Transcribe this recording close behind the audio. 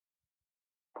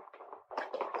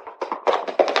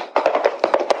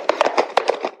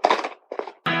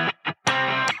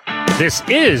This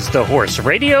is the Horse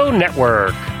Radio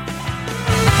Network.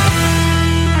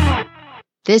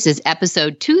 This is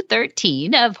episode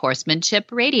 213 of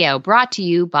Horsemanship Radio, brought to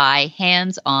you by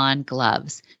Hands On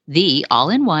Gloves, the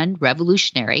all-in-one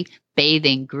revolutionary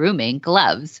bathing grooming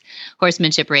gloves.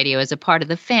 Horsemanship Radio is a part of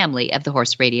the family of the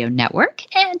Horse Radio Network,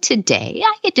 and today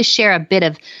I get to share a bit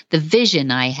of the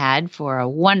vision I had for a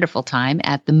wonderful time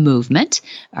at The Movement,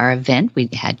 our event we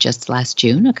had just last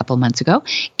June, a couple months ago,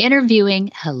 interviewing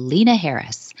Helena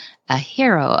Harris, a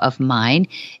hero of mine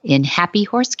in happy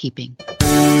horsekeeping.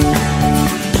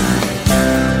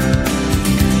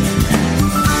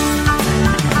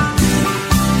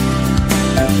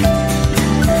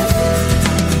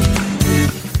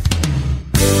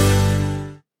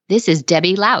 This is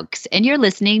Debbie Laux, and you're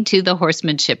listening to the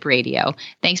Horsemanship Radio.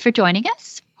 Thanks for joining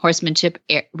us. Horsemanship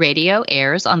Radio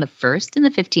airs on the 1st and the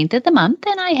 15th of the month,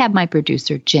 and I have my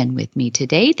producer, Jen, with me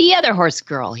today, the other horse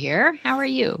girl here. How are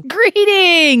you?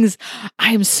 Greetings!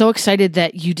 I am so excited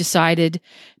that you decided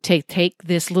to take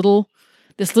this little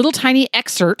tiny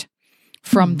excerpt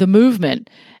from The Movement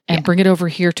and bring it over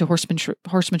here to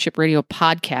Horsemanship Radio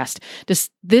podcast.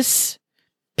 This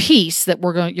piece that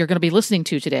you're going to be listening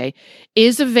to today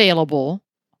is available.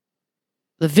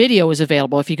 The video is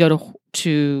available if you go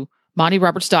to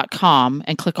MontyRoberts.com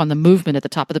and click on The Movement at the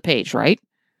top of the page, right?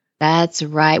 That's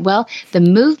right. Well, The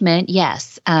Movement,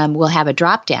 yes, will have a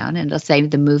drop down and it'll say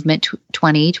The Movement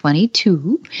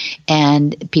 2022,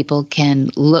 and people can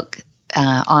look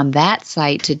on that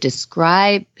site to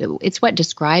describe, it's what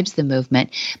describes the movement.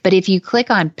 But if you click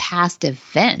on past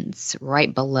events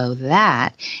right below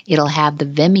that, it'll have the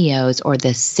Vimeos or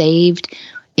the saved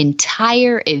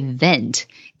entire event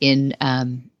in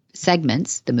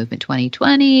segments, the Movement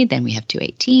 2020, then we have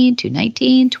 218,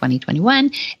 219,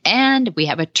 2021, and we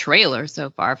have a trailer so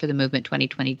far for the Movement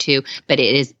 2022, but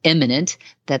it is imminent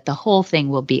that the whole thing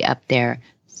will be up there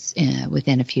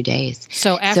within a few days.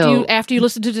 So after you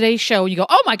listen to today's show, you go,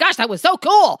 oh my gosh, that was so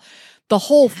cool. The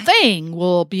whole thing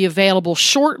will be available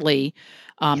shortly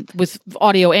with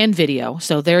audio and video.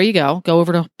 So there you go. Go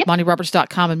over to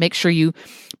MontyRoberts.com and make sure you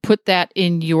put that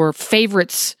in your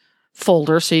favorites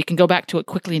folder so you can go back to it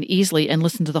quickly and easily and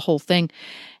listen to the whole thing.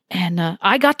 And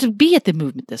I got to be at the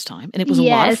movement this time, and it was a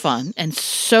lot of fun and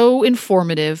so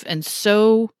informative and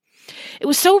it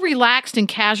was so relaxed and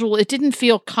casual. It didn't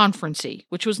feel conferencey,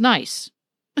 which was nice.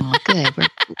 Oh, good.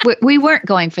 We weren't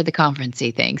going for the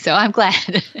conferencey thing, so I'm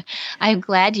glad. I'm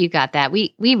glad you got that.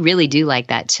 We really do like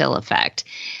that chill effect.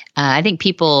 I think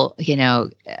people,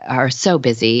 are so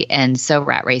busy and so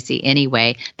rat racy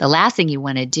anyway. The last thing you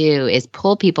want to do is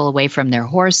pull people away from their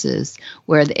horses,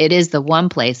 where it is the one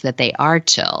place that they are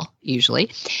chill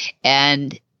usually,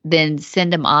 and then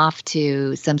send them off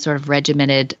to some sort of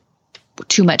regimented,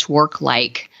 too much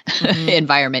work-like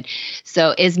environment.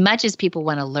 So as much as people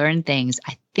want to learn things,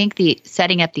 I think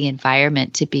setting up the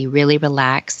environment to be really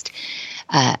relaxed,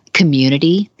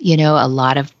 community, a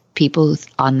lot of people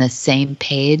on the same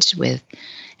page with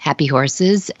happy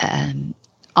horses,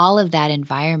 all of that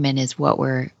environment is what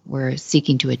we're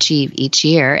seeking to achieve each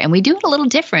year. And we do it a little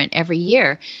different every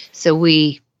year. So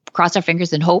we cross our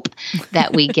fingers and hope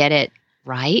that we get it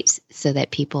right, so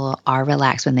that people are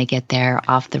relaxed when they get there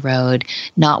off the road,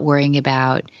 not worrying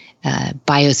about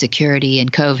biosecurity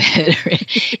and COVID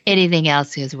or anything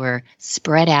else, because we're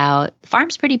spread out. The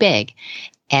farm's pretty big,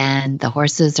 and the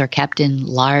horses are kept in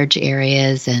large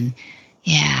areas. And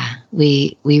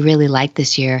we really liked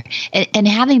this year. And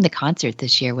having the concert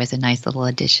this year was a nice little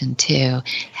addition too.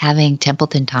 Having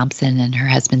Templeton Thompson and her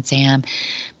husband Sam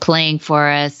playing for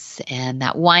us, and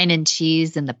that wine and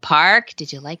cheese in the park.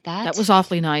 Did you like that? That was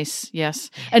awfully nice. Yes.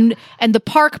 And the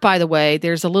park, by the way,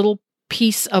 there's a little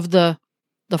piece of the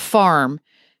farm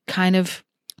kind of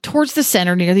towards the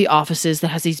center near the offices that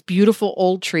has these beautiful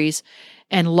old trees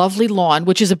and lovely lawn,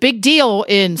 which is a big deal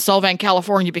in Solvang,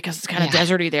 California, because it's kind of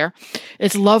deserty there.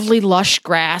 It's lovely, lush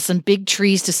grass and big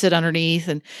trees to sit underneath.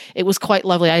 And it was quite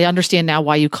lovely. I understand now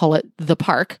why you call it the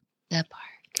park. The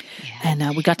park. Yeah.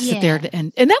 And we got to sit there.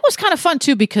 And that was kind of fun,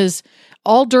 too, because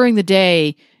all during the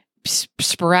day,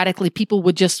 sporadically, people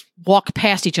would just walk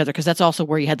past each other, because that's also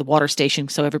where you had the water station,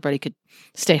 so everybody could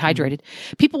stay hydrated.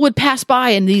 People would pass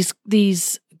by, and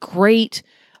these great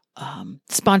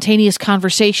spontaneous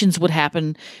conversations would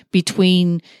happen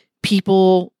between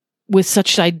people with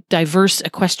such diverse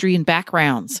equestrian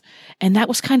backgrounds. And that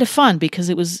was kind of fun, because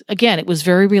it was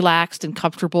very relaxed and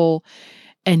comfortable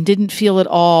and didn't feel at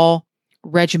all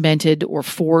regimented or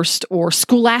forced or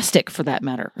scholastic, for that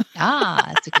matter.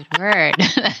 That's a good word.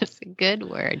 That's a good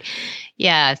word.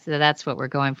 Yeah, so that's what we're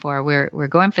going for. We're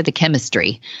going for the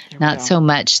chemistry, not so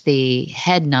much the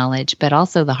head knowledge, but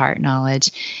also the heart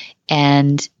knowledge.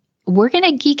 And we're going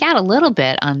to geek out a little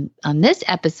bit on this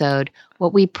episode.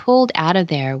 What we pulled out of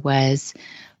there was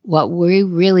what we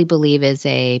really believe is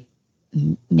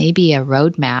maybe a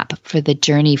roadmap for the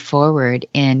journey forward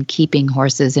in keeping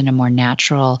horses in a more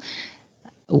natural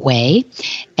way.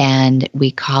 And we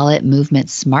call it Movement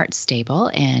Smart Stable.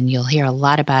 And you'll hear a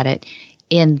lot about it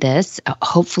in this.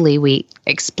 Hopefully we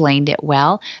explained it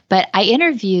well. But I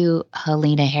interview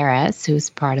Helena Harris, who's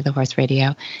part of the Horse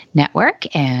Radio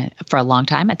Network, and for a long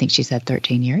time. I think she said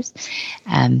 13 years,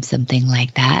 something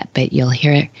like that. But you'll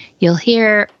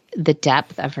hear the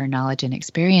depth of her knowledge and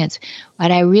experience. What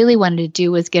I really wanted to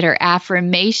do was get her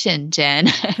affirmation, Jen.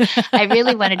 I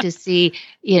really wanted to see,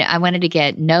 I wanted to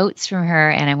get notes from her,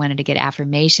 and I wanted to get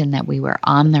affirmation that we were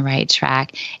on the right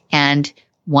track. And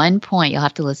one point, you'll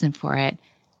have to listen for it,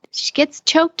 she gets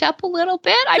choked up a little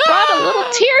bit. I brought a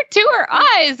little tear to her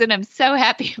eyes, and I'm so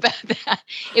happy about that.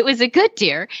 It was a good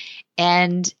tear.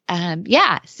 And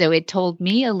so it told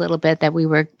me a little bit that we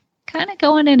were kind of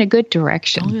going in a good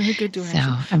direction.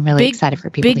 So I'm really excited for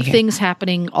people to hear. Big things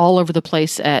happening all over the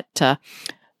place at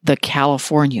the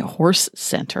California Horse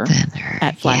Center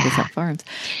at Flag Up Farms.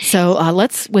 So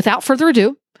let's, without further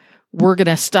ado, we're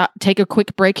going to take a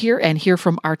quick break here and hear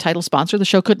from our title sponsor. The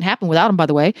show couldn't happen without them, by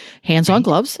the way, Hands on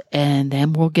Gloves. And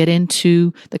then we'll get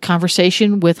into the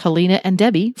conversation with Helena and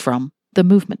Debbie from The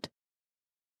Movement.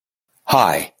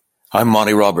 Hi, I'm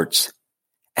Monty Roberts.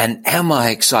 And am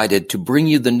I excited to bring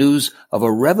you the news of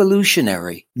a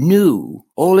revolutionary, new,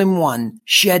 all-in-one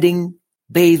shedding,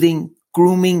 bathing,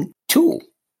 grooming tool.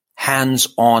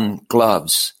 Hands-on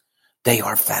gloves. They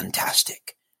are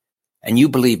fantastic. And you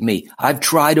believe me, I've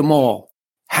tried them all.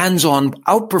 Hands-on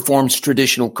outperforms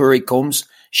traditional curry combs,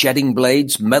 shedding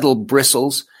blades, metal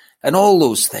bristles, and all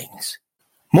those things.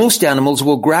 Most animals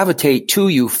will gravitate to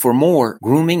you for more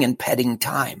grooming and petting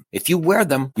time. If you wear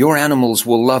them, your animals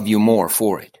will love you more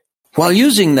for it. While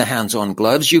using the hands-on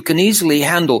gloves, you can easily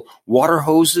handle water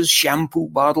hoses, shampoo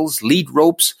bottles, lead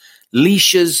ropes,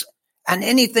 leashes, and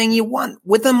anything you want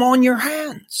with them on your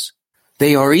hands.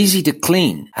 They are easy to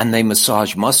clean, and they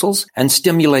massage muscles and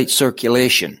stimulate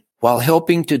circulation while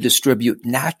helping to distribute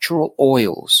natural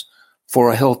oils for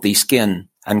a healthy skin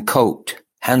and coat.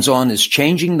 Hands-on is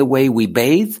changing the way we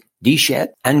bathe, deshed,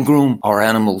 and groom our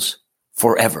animals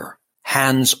forever.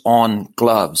 Hands-on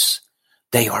gloves.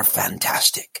 They are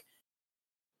fantastic.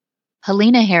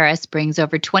 Helena Harris brings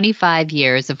over 25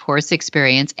 years of horse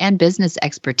experience and business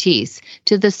expertise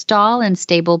to the Stall and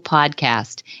Stable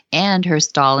podcast and her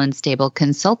Stall and Stable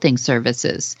consulting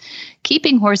services.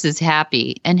 Keeping horses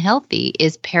happy and healthy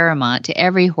is paramount to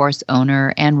every horse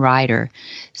owner and rider.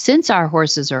 Since our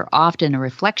horses are often a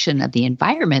reflection of the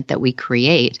environment that we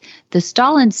create, the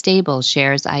Stall and Stable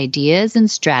shares ideas and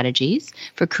strategies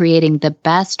for creating the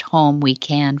best home we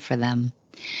can for them.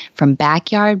 From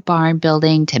backyard barn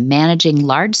building to managing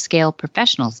large-scale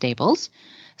professional stables,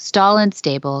 Stall and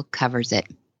Stable covers it.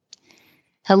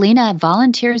 Helena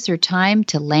volunteers her time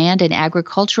to land and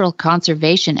agricultural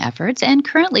conservation efforts and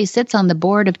currently sits on the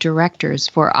board of directors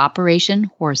for Operation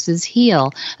Horses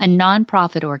Heal, a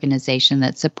nonprofit organization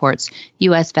that supports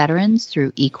U.S. veterans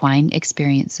through equine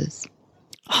experiences.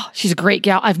 Oh, she's a great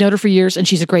gal. I've known her for years, and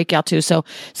she's a great gal, too. So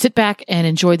sit back and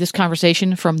enjoy this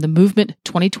conversation from the Movement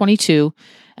 2022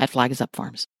 at Flag Is Up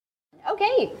Farms.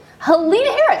 Okay, Helena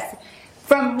Harris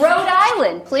from Rhode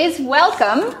Island. Please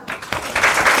welcome.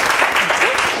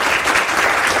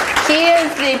 She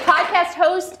is the podcast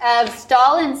host of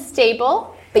Stall and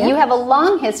Stable, but you have a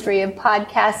long history of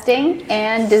podcasting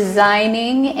and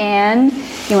designing, and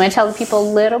you want to tell the people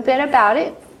a little bit about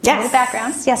it? Yes. The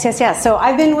background. Yes. So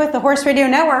I've been with the Horse Radio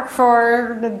Network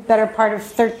for the better part of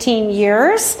 13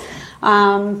 years.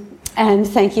 And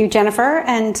thank you, Jennifer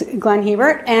and Glenn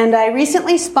Hebert. And I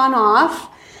recently spun off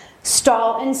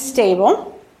Stall and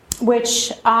Stable,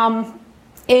 which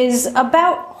is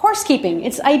about horsekeeping.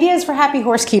 It's ideas for happy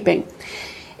horsekeeping.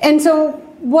 And so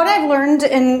what I've learned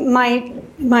in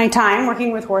my time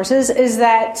working with horses is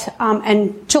that,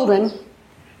 and children,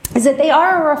 is that they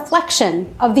are a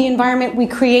reflection of the environment we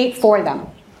create for them.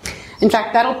 In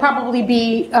fact, that'll probably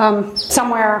be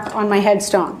somewhere on my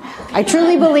headstone. I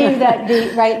truly believe that the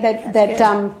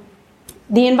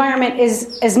environment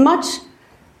is as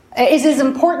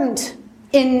important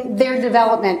in their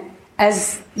development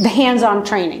as the hands-on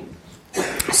training.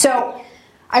 So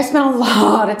I spent a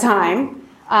lot of time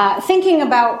thinking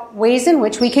about ways in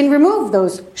which we can remove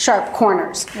those sharp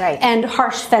corners and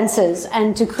harsh fences,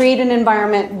 and to create an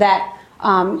environment that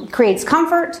creates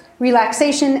comfort,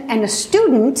 relaxation, and a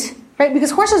student, right?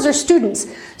 Because horses are students,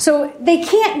 so they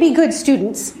can't be good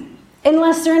students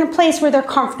unless they're in a place where they're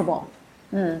comfortable.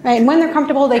 Right? And when they're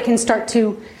comfortable, they can start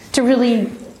to to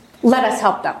really let us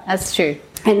help them. That's true.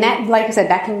 And that, like I said,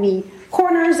 that can be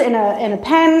corners in a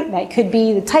pen, that could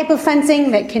be the type of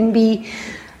fencing, that can be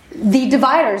the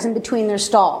dividers in between their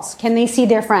stalls. Can they see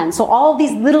their friends? So all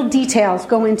these little details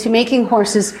go into making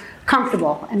horses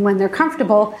comfortable. And when they're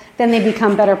comfortable, then they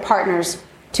become better partners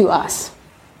to us.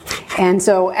 And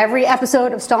so every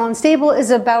episode of Stall and Stable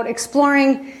is about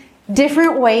exploring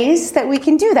different ways that we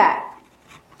can do that.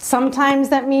 Sometimes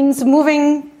that means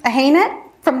moving a hay net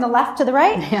from the left to the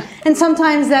right. Yeah. And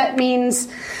sometimes that means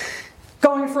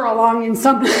going for a long in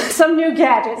some new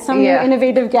gadget, some new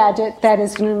innovative gadget that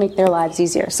is going to make their lives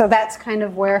easier. So that's kind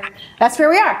of where we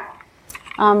are.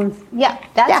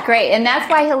 That's great. And that's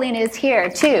why Helena is here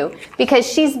too,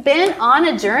 because she's been on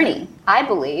a journey, I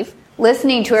believe,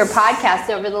 listening to her podcast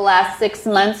over the last 6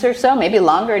 months or so, maybe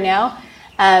longer now,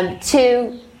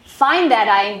 to find that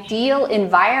ideal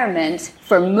environment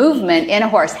for movement in a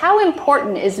horse. How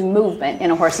important is movement in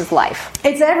a horse's life?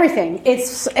 It's everything.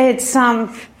 It's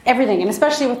everything, and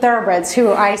especially with thoroughbreds,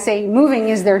 who I say moving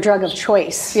is their drug of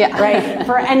choice. Yeah. Right.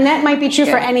 And that might be true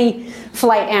for any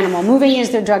flight animal. Moving is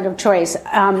their drug of choice,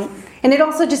 and it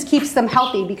also just keeps them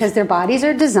healthy because their bodies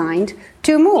are designed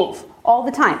to move all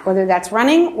the time, whether that's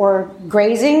running or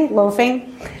grazing,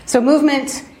 loafing. So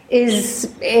movement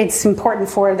it's important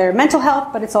for their mental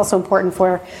health, but it's also important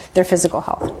for their physical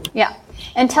health. Yeah.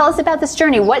 And tell us about this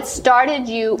journey. Can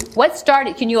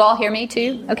you all hear me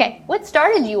too? Okay. What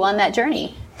started you on that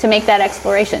journey to make that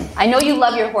exploration? I know you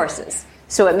love your horses,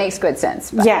 so it makes good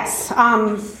sense. But. Yes.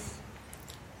 I've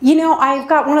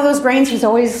got one of those brains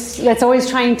that's always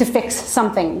trying to fix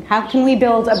something. How can we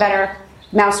build a better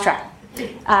mousetrap?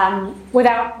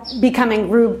 Without becoming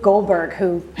Rube Goldberg,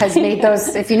 who has made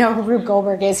those, if you know who Rube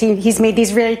Goldberg is, he's made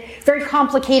these really very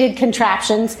complicated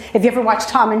contraptions. If you ever watch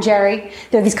Tom and Jerry,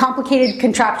 there are these complicated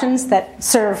contraptions that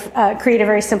create a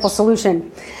very simple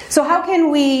solution. So how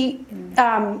can we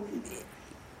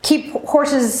keep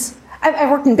horses?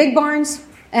 I've worked in big barns,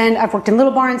 and I've worked in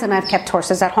little barns, and I've kept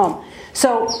horses at home.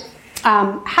 So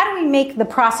how do we make the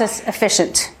process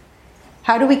efficient?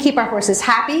 How do we keep our horses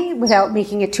happy without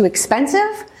making it too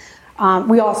expensive?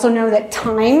 We also know that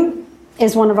time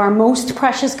is one of our most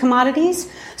precious commodities.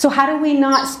 So how do we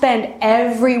not spend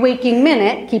every waking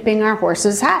minute keeping our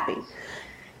horses happy?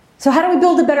 So how do we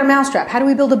build a better mousetrap? How do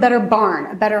we build a better barn,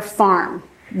 a better farm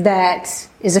that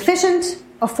is efficient,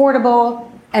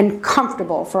 affordable, and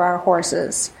comfortable for our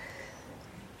horses?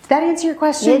 That answer your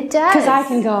question? It does. Because I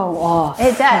can go off.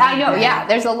 It does. I know. Yeah.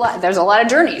 There's a lot of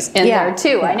journeys in there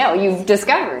too. Yeah. I know you've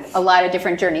discovered a lot of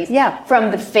different journeys. Yeah.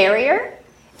 From the farrier,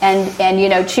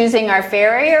 and choosing our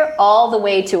farrier, all the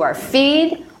way to our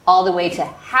feed, all the way to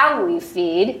how we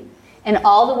feed, and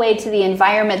all the way to the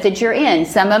environment that you're in.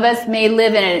 Some of us may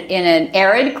live in an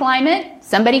arid climate.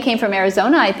 Somebody came from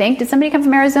Arizona, I think. Did somebody come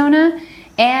from Arizona?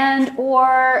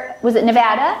 Or was it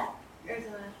Nevada?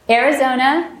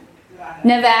 Arizona.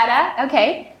 Nevada,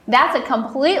 okay. That's a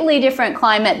completely different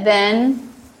climate than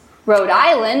Rhode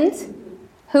Island.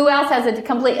 Who else has a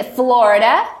complete...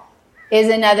 Florida is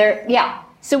another... Yeah.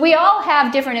 So we all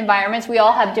have different environments. We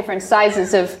all have different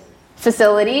sizes of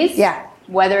facilities. Yeah.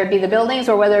 Whether it be the buildings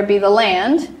or whether it be the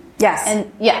land. Yes. And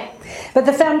yeah. But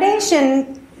the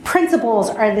foundation principles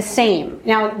are the same.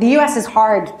 Now, the U.S. is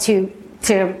hard to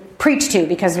preach to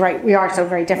because, right, we are so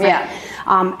very different. Yeah.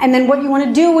 And then what you want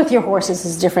to do with your horses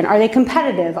is different. Are they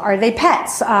competitive? Are they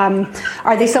pets?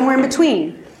 Are they somewhere in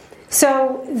between?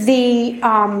 So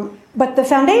but the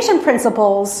foundation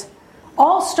principles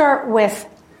all start with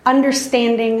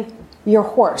understanding your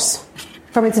horse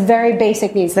from its very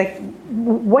basic needs. Like,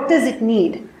 what does it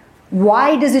need?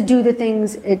 Why does it do the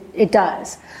things it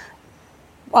does?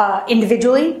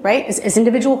 Individually, right, as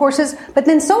individual horses, but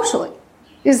then socially.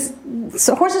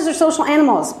 So horses are social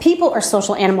animals. People are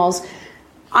social animals.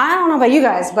 I don't know about you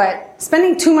guys, but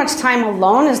spending too much time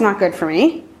alone is not good for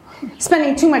me.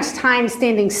 Spending too much time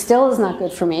standing still is not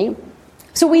good for me.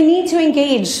 So we need to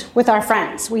engage with our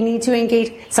friends. We need to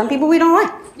engage. Some people we don't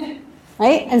like,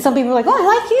 right? And some people are like, oh, I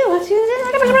like you.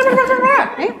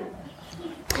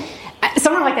 Right?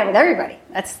 Some are like that with everybody.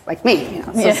 That's like me.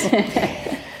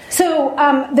 So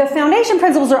the foundation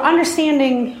principles are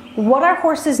understanding what our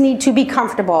horses need to be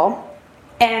comfortable,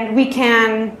 and we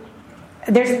can.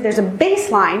 There's a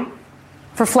baseline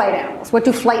for flight animals. What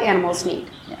do flight animals need?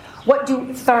 What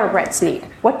do thoroughbreds need?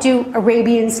 What do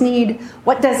Arabians need?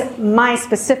 What does my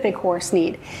specific horse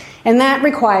need? And that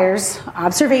requires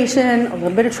observation, a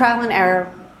little bit of trial and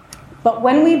error. But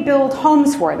when we build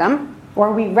homes for them,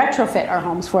 or we retrofit our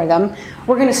homes for them,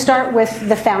 we're going to start with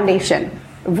the foundation.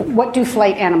 What do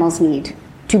flight animals need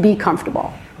to be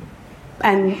comfortable?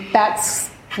 And that's...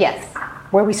 Yes.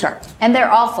 where we start. And they're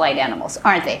all flight animals,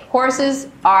 aren't they? Horses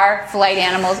are flight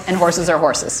animals, and horses are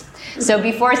horses. So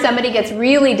before somebody gets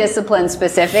really discipline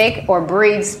specific or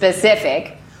breed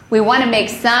specific, we want to make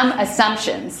some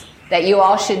assumptions that you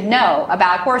all should know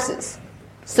about horses.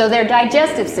 So their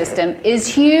digestive system is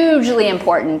hugely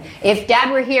important. If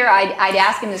Dad were here, I'd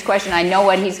ask him this question. I know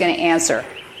what he's going to answer.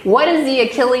 What is the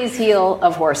Achilles heel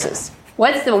of horses?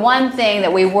 What's the one thing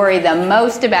that we worry the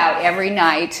most about every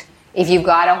night if you've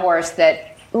got a horse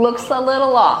that looks a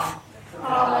little off?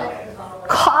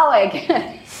 Colic.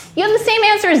 You have the same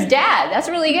answer as Dad. That's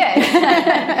really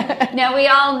good. Now, we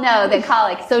all know that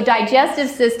colic. So digestive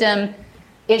system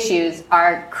issues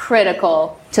are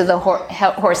critical to the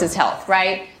horse's health,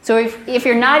 right? So if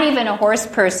you're not even a horse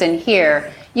person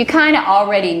here, you kind of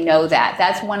already know that.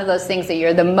 That's one of those things that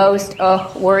you're the most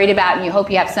worried about, and you hope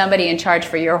you have somebody in charge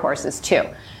for your horses too.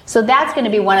 So that's going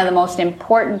to be one of the most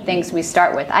important things we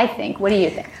start with, I think. What do you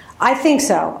think? I think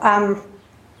so.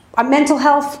 Mental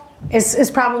health is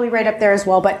probably right up there as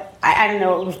well, but I don't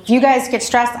know. If you guys get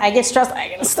stressed, I get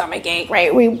a stomach ache,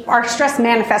 right? Our stress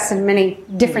manifests in many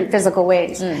different physical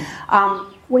ways.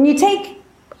 When you take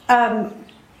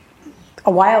a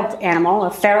wild animal,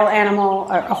 a feral animal,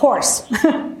 a horse,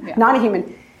 not a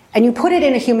human, and you put it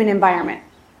in a human environment,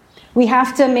 we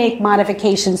have to make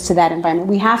modifications to that environment.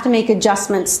 We have to make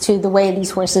adjustments to the way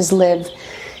these horses live,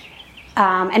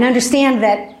 and understand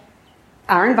that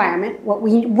our environment,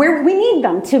 where we need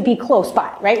them to be close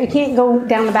by, right? We can't go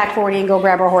down the back 40 and go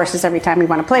grab our horses every time we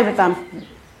want to play with them.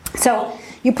 So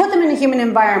you put them in a human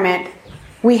environment,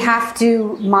 we have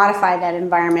to modify that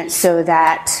environment so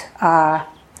that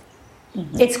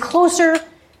it's closer,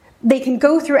 they can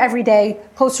go through every day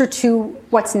closer to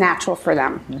what's natural for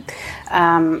them.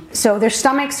 So their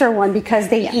stomachs are one because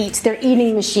they eat. They're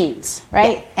eating machines,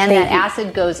 right? Yeah. And that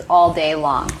acid goes all day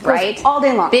long, right? All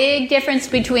day long. Big difference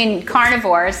between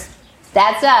carnivores.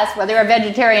 That's us, whether you're a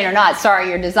vegetarian or not. Sorry,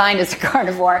 you're designed as a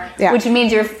carnivore, which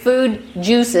means your food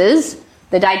juices,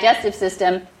 the digestive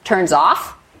system, turns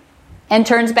off and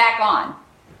turns back on.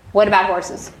 What about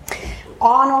horses?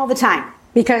 On all the time,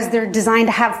 because they're designed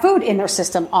to have food in their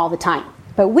system all the time.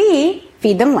 But we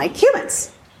feed them like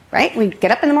humans, right? We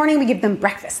get up in the morning, we give them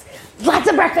breakfast. Lots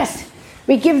of breakfast.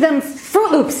 We give them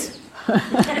Fruit Loops.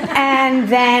 And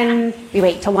then we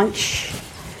wait till lunch.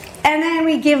 And then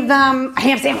we give them a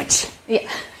ham sandwich. Yeah.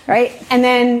 Right? And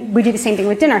then we do the same thing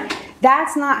with dinner.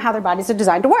 That's not how their bodies are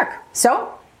designed to work.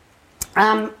 So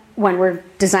when we're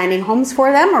designing homes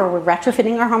for them or we're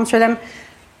retrofitting our homes for them,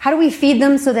 how do we feed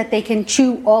them so that they can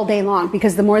chew all day long?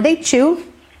 Because the more they chew,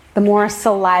 the more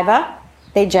saliva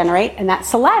they generate, and that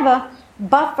saliva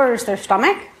buffers their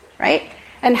stomach, right?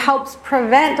 And helps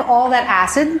prevent all that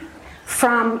acid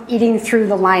from eating through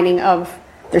the lining of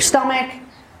their stomach,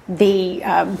 the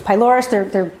pylorus,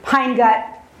 their hind gut,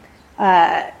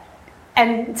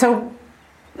 and so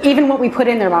even what we put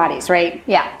in their bodies, right?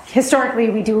 Yeah. Historically,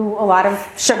 we do a lot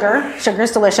of sugar. Sugar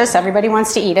is delicious. Everybody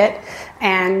wants to eat it.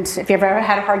 And if you've ever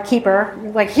had a hard keeper,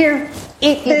 you're like, here,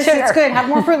 eat this. Sugar. It's good. Have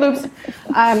more Fruit Loops.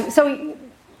 So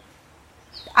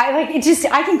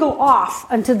I can go off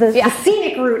onto the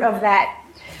scenic route of that.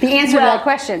 The answer to that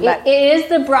question. But it is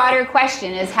the broader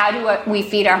question is how do we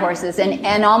feed our horses?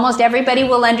 And almost everybody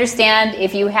will understand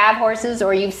if you have horses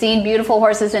or you've seen beautiful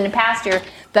horses in a pasture.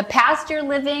 The pasture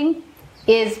living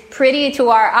is pretty to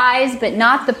our eyes, but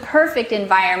not the perfect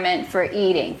environment for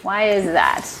eating. Why is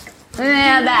that?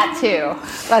 That too.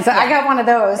 I got one of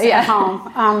those at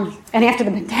home. And after the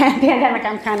pandemic,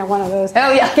 I'm kind of one of those.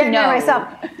 Oh, yeah. Getting rid of myself.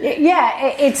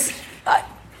 Yeah, it's...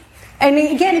 and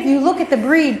again, if you look at the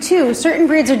breed too, certain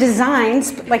breeds are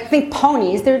designed, like think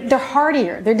ponies, they're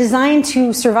hardier. They're designed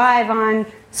to survive on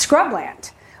scrubland.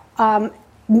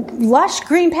 Lush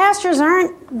green pastures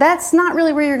that's not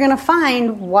really where you're going to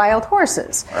find wild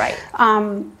horses. Right.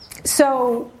 But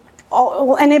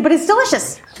it's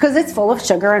delicious because it's full of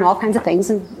sugar and all kinds of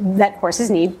things that horses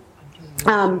need.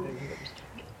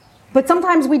 But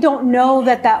sometimes we don't know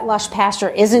that lush pasture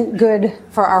isn't good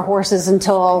for our horses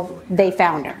until they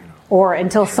founder or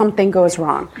until something goes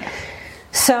wrong.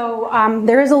 So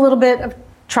there is a little bit of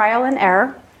trial and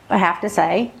error, I have to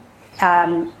say.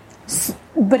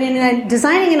 But in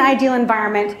designing an ideal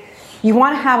environment, you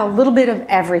want to have a little bit of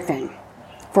everything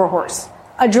for a horse.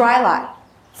 A dry lot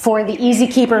for the easy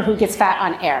keeper who gets fat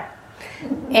on air.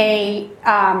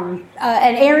 An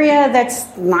area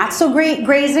that's not so great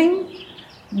grazing,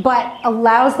 but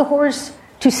allows the horse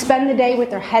to spend the day with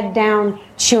their head down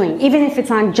chewing, even if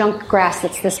it's on junk grass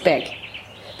that's this big.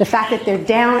 The fact that they're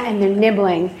down and they're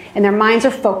nibbling and their minds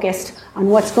are focused on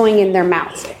what's going in their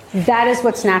mouths. That is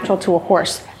what's natural to a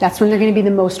horse. That's when they're going to be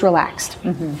the most relaxed.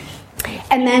 Mm-hmm.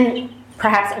 And then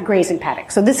perhaps a grazing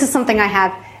paddock. So this is something I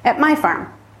have at my farm.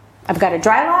 I've got a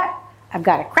dry lot, I've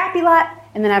got a crappy lot,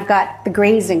 and then I've got the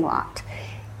grazing lot.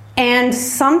 And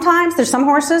sometimes there's some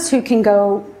horses who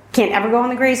can't ever go on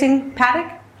the grazing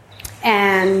paddock,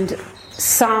 and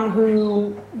some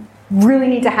who really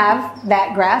need to have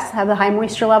that grass, have the high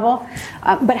moisture level.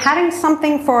 But having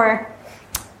something for,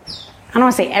 I don't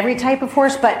want to say every type of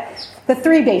horse, but the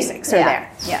three basics are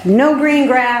there. Yeah. No green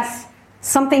grass,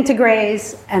 something to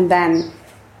graze, and then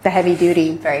the heavy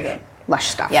duty, Very good. lush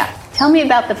stuff. Yeah. Tell me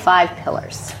about the 5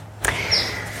 pillars.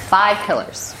 5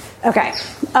 pillars. Okay.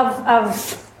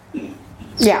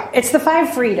 It's the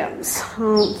 5 freedoms.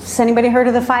 Has anybody heard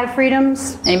of the 5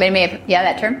 freedoms? Anybody may have,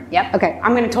 that term? Yep. Okay,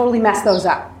 I'm going to totally mess those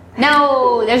up.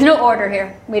 No, there's no order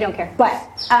here. We don't care. But,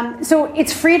 so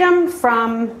it's freedom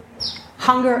from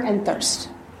hunger and thirst.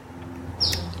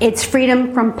 It's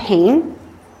freedom from pain.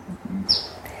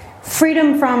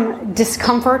 Freedom from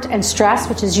discomfort and stress,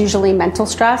 which is usually mental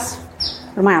stress.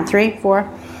 What am I on, 3, 4?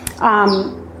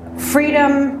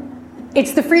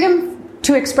 It's the freedom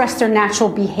to express their natural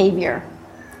behavior.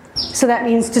 So that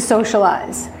means to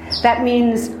socialize. That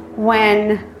means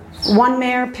when one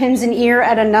mare pins an ear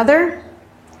at another,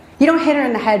 you don't hit her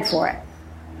in the head for it.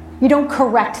 You don't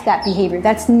correct that behavior.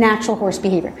 That's natural horse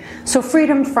behavior. So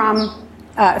freedom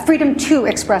to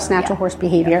express natural horse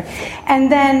behavior.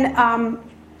 And then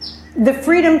the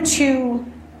freedom to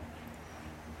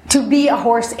be a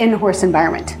horse in a horse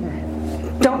environment.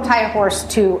 Don't tie a horse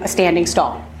to a standing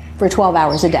stall for 12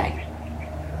 hours a day.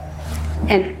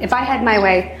 And if I had my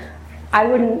way, I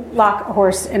wouldn't lock a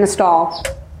horse in a stall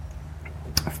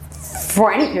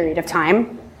for any period of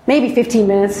time, maybe 15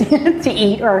 minutes to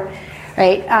eat, or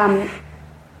right.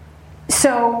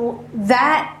 So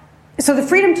the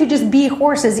freedom to just be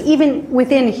horses, even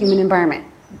within a human environment,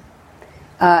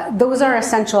 those are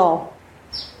essential.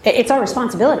 It's our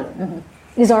responsibility. Mm-hmm.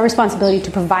 It is our responsibility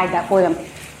to provide that for them.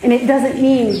 And it doesn't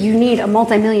mean you need a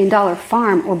multi-million-dollar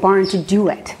farm or barn to do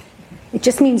it. It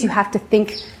just means you have to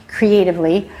think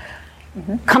creatively.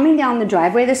 Mm-hmm. Coming down the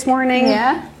driveway this morning,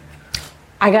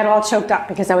 I got all choked up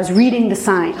because I was reading the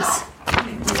signs.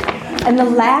 And the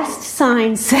last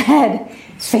sign said,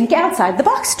 think outside the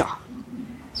box stall.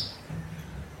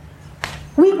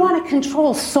 We want to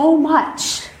control so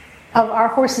much of our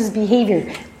horses'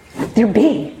 behavior. They're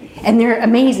big and they're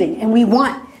amazing, and we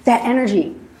want that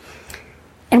energy.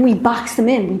 And we box them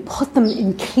in. We put them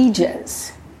in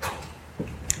cages.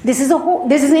 This is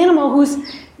an animal whose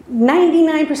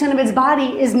 99% of its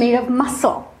body is made of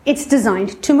muscle. It's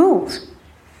designed to move.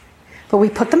 But we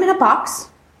put them in a box,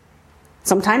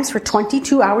 sometimes for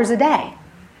 22 hours a day.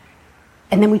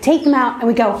 And then we take them out and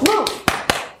we go,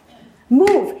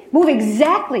 move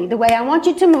exactly the way I want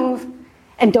you to move,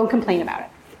 and don't complain about it.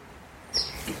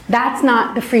 That's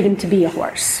not the freedom to be a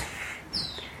horse.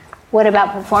 What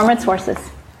about performance horses?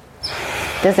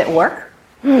 Does it work?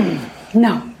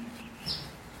 No.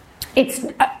 I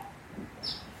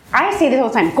say this all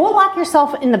the time. Go lock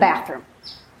yourself in the bathroom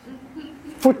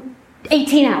for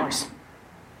 18 hours.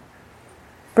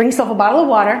 Bring yourself a bottle of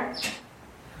water,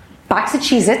 box of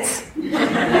Cheez-Its, and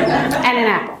an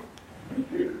apple.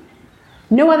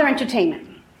 No other entertainment.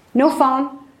 No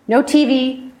phone, no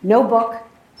TV, no book,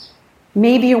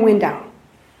 maybe a window.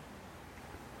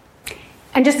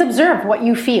 And just observe what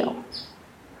you feel.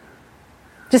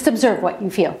 Just observe what you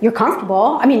feel. You're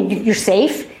comfortable. I mean, you're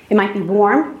safe. It might be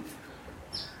warm.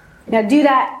 Now do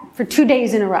that for 2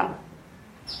 days in a row.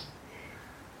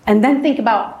 And then think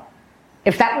about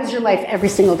if that was your life every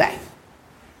single day.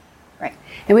 Right.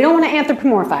 And we don't want to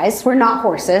anthropomorphize. We're not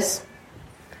horses.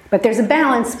 But there's a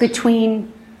balance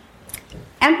between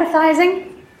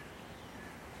empathizing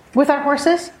with our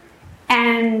horses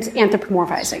and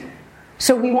anthropomorphizing.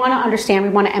 So we want to understand, we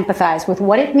want to empathize with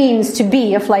what it means to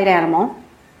be a flight animal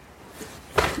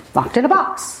locked in a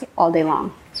box all day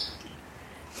long.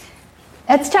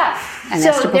 That's tough. And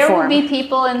so there will be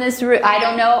people in this room, I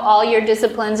don't know all your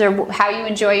disciplines or how you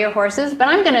enjoy your horses, but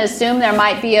I'm going to assume there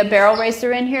might be a barrel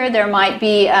racer in here, there might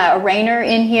be a reiner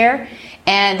in here,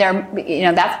 and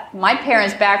that's my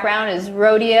parents' background is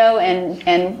rodeo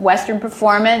and Western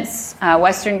performance,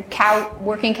 Western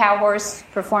working cow horse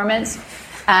performance.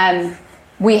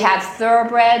 We have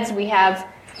thoroughbreds,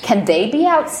 can they be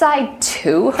outside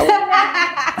too?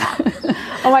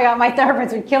 Oh my God, my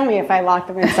thoroughbreds would kill me if I locked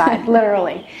them inside,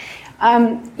 literally.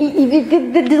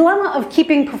 The dilemma of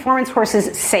keeping performance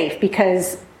horses safe,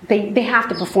 because they have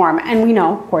to perform, and we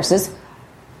know horses,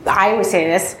 I always say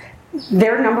this,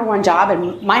 their number one job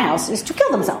in my house is to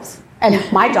kill themselves. And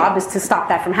my job is to stop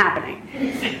that from happening.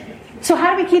 So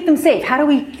how do we keep them safe? How do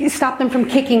we stop them from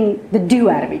kicking the dew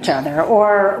out of each other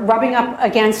or rubbing up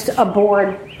against a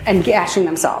board and gashing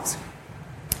themselves?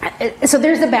 So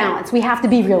there's the balance. We have to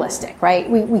be realistic, right?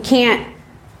 We can't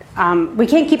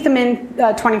keep them in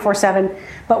 24/7,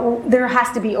 but there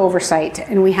has to be oversight,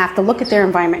 and we have to look at their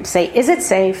environment to say, is it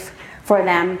safe for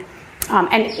them,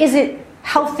 and is it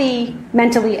healthy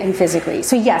mentally and physically?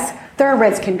 So yes,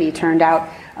 thoroughbreds can be turned out.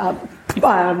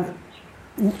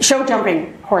 Show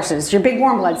jumping horses, your big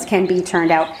warm bloods can be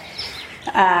turned out.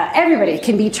 Everybody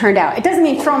can be turned out. It doesn't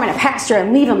mean throw them in a pasture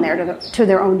and leave them there to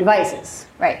their own devices.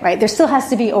 Right. There still has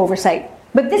to be oversight.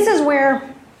 But this is where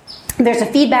there's a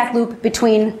feedback loop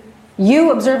between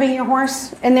you observing your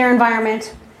horse in their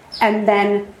environment and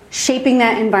then shaping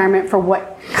that environment for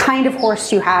what kind of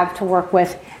horse you have to work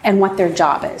with and what their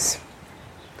job is.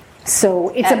 So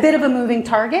it's a bit of a moving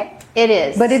target. It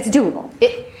is. But it's doable.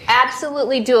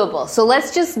 Absolutely doable. So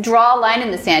let's just draw a line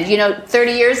in the sand.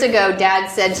 30 years ago, Dad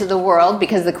said to the world,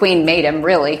 because the Queen made him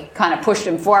really, kind of pushed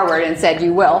him forward and said,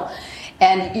 you will.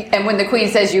 And when the Queen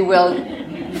says you will,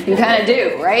 you kind of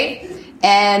do, right?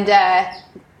 And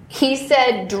he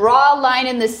said, draw a line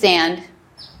in the sand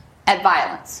at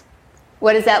violence.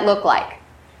 What does that look like?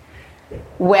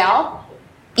 Well,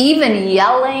 even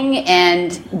yelling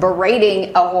and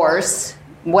berating a horse,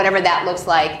 whatever that looks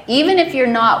like, even if you're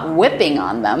not whipping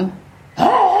on them,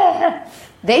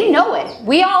 they know it.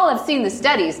 We all have seen the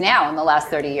studies now in the last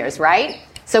 30 years, right?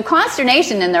 So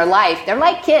consternation in their life, they're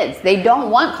like kids. They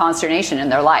don't want consternation in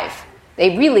their life.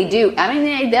 They really do. I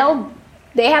mean,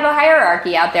 they have a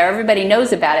hierarchy out there. Everybody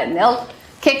knows about it, and they'll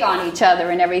kick on each other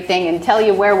and everything and tell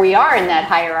you where we are in that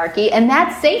hierarchy, and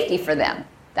that's safety for them.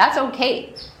 That's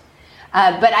okay.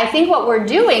 But I think what we're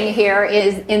doing here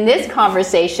is, in this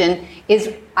conversation,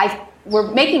 is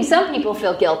we're making some people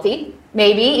feel guilty,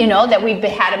 maybe, that we've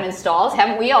had them in stalls.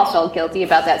 Haven't we all felt guilty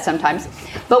about that sometimes?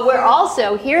 But we're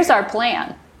also, here's our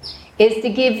plan, is to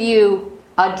give you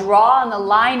a draw on the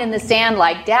line in the sand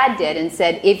like Dad did and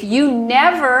said, if you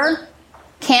never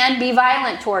can be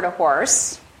violent toward a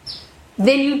horse,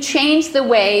 then you change the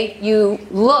way you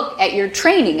look at your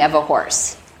training of a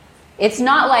horse. It's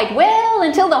not like, well,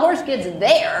 until the horse gets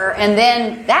there, and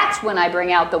then that's when I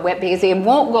bring out the whip because it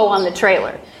won't go on the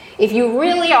trailer. If you're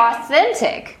really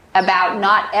authentic about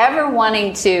not ever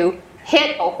wanting to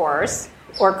hit a horse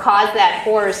or cause that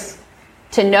horse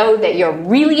to know that you're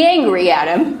really angry at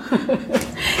him,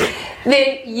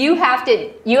 then you have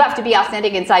to be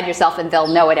authentic inside yourself, and they'll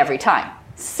know it every time.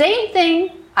 Same thing,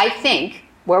 I think,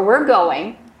 where we're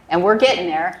going, and we're getting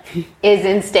there, is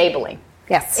in stabling.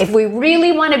 Yes. If we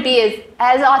really want to be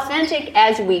as authentic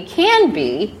as we can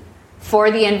be for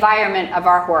the environment of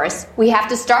our horse, we have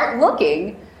to start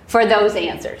looking for those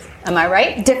answers. Am I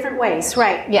right? Different ways,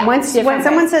 right. Yeah. When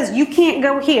someone says, you can't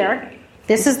go here,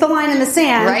 this is the line in the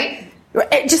sand.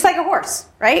 Right. Just like a horse,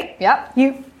 right? Yep.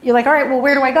 You're like, all right, well,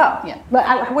 where do I go? Yeah.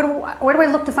 But where do I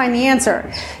look to find the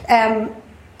answer?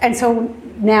 And so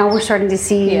now we're starting to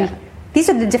see these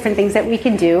are the different things that we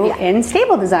can do in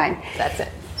stable design. That's it.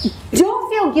 Don't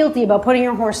feel guilty about putting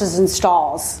your horses in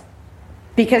stalls,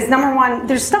 because number one,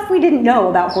 there's stuff we didn't know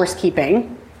about horse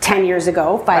keeping 10 years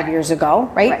ago, 5 years ago,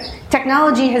 right?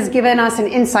 Technology has given us an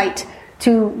insight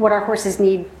to what our horses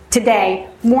need today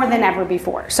more than ever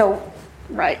before. So,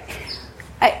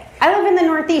 I live in the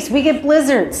Northeast. We get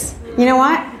blizzards. You know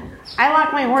what? I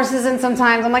lock my horses in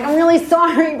sometimes. I'm like, I'm really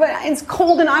sorry, but it's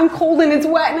cold and I'm cold and it's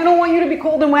wet, and I don't want you to be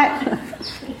cold and wet.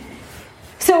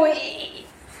 So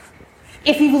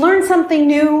if you've learned something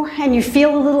new and you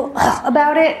feel a little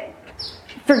about it,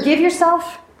 forgive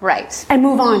yourself. Right. And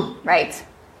move on. Right.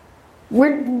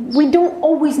 We don't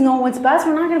always know what's best.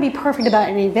 We're not going to be perfect about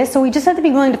any of this, so we just have to be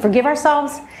willing to forgive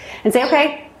ourselves and say,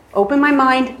 okay, open my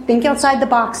mind, think outside the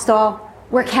box, stall.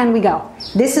 Where can we go?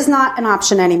 This is not an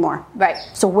option anymore. Right.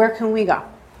 So where can we go?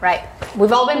 Right.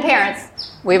 We've all been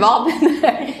parents. We've all been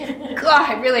there. God,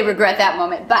 I really regret that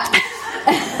moment. But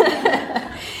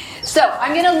so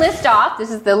I'm going to list off, this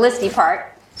is the listy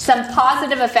part, some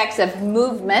positive effects of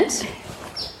movement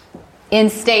in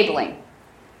stabling.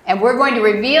 And we're going to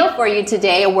reveal for you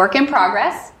today a work in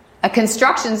progress, a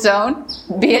construction zone,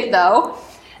 be it though,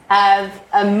 of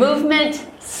a movement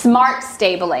smart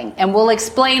stabling. And we'll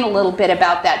explain a little bit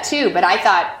about that too. But I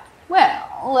thought,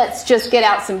 well, let's just get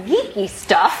out some geeky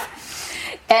stuff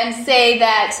and say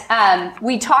that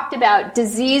we talked about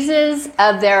diseases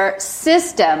of their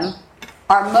system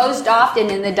are most often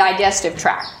in the digestive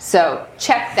tract. So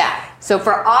check that. So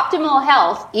for optimal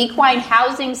health, equine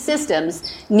housing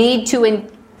systems need to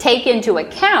take into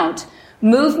account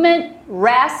movement,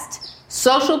 rest,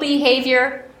 social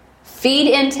behavior,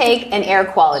 feed intake and air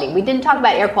quality. We didn't talk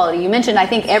about air quality. You mentioned, I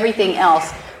think, everything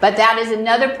else, but that is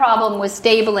another problem with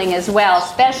stabling as well,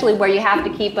 especially where you have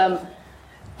to keep them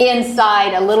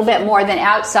inside a little bit more than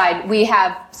outside. We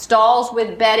have stalls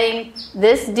with bedding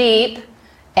this deep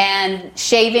and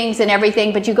shavings and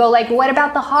everything, but you go like, what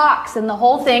about the hawks and the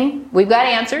whole thing? We've got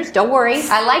answers, don't worry.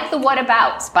 I like the what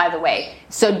abouts, by the way.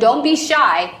 So don't be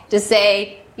shy to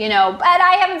say, but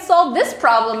I haven't solved this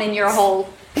problem in your whole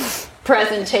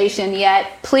presentation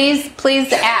yet. Please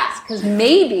ask, because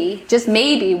maybe, just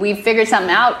maybe, we've figured something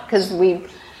out because we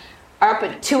are up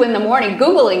at 2 a.m.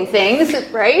 Googling things,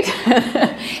 right?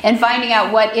 And finding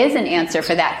out what is an answer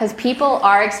for that, because people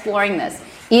are exploring this.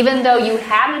 Even though you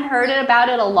haven't heard about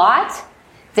it a lot,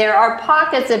 there are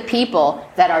pockets of people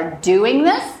that are doing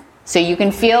this, so you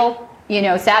can feel,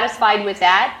 satisfied with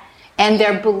that, and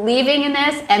they're believing in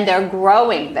this, and they're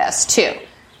growing this too.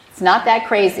 It's not that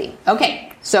crazy.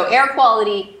 Okay, so air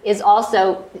quality is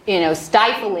also,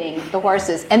 stifling the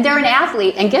horses, and they're an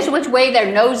athlete, and guess which way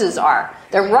their noses are?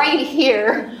 They're right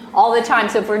here all the time.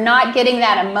 So if we're not getting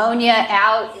that ammonia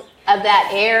out of that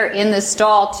air in the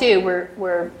stall too,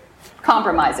 we're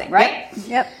compromising, right?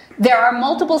 Yep. There are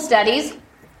multiple studies.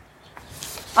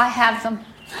 I have them.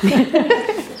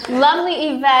 Lovely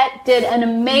Yvette did an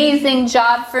amazing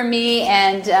job for me,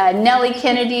 and Nellie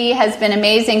Kennedy has been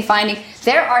amazing finding.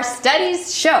 There are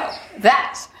studies show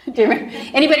that.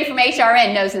 Anybody from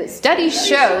HRN knows that studies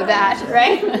show that,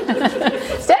 right?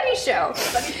 Studies show.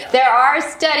 There are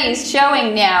studies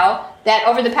showing now that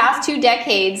over the past 2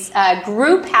 decades,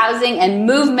 group housing and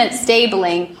movement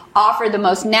stabling offer the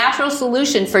most natural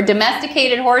solution for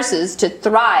domesticated horses to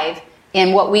thrive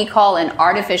in what we call an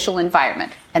artificial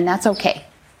environment. And that's okay.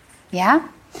 Yeah?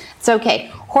 It's okay.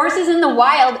 Horses in the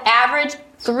wild average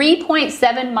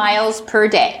 3.7 miles per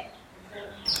day.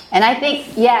 And I think,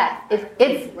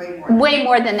 it's way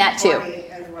more than that too.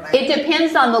 It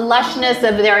depends on the lushness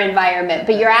of their environment,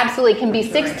 but you're absolutely can be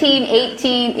 16,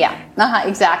 18,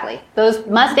 exactly. Those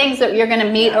Mustangs that you're going to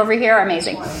meet over here are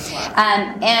amazing.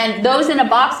 And those in a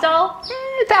box stall,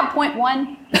 about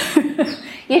 0.1.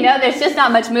 There's just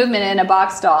not much movement in a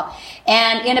box stall.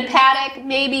 And in a paddock,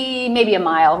 maybe a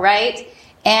mile, right?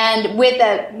 And with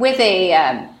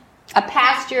a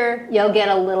pasture, you'll get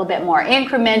a little bit more.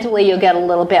 Incrementally, you'll get a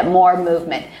little bit more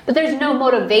movement. But there's no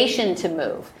motivation to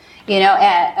move.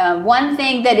 One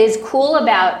thing that is cool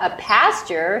about a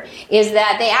pasture is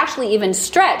that they actually even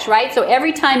stretch, right? So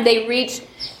every time they reach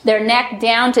their neck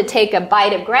down to take a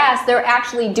bite of grass, they're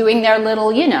actually doing their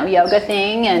little, yoga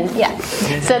thing. And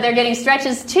so they're getting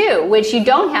stretches too, which you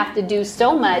don't have to do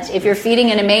so much if you're feeding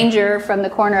in a manger from the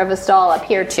corner of a stall up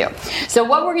here too. So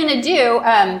what we're going to do,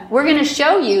 we're going to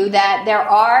show you that there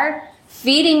are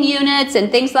feeding units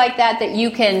and things like that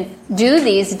you can do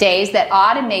these days that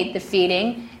automate the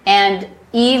feeding and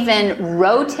even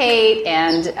rotate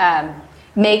and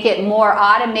make it more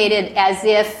automated, as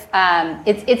if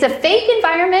it's a fake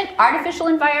environment, artificial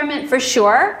environment for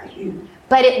sure,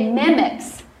 but it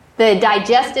mimics the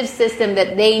digestive system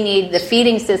that they need, the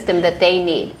feeding system that they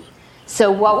need.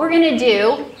 So what we're going to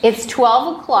do, it's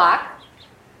 12 o'clock,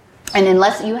 and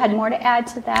unless you had more to add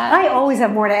to that. I always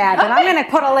have more to add, but I'm going to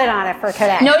put a lid on it for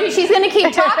today. No, she's going to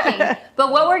keep talking.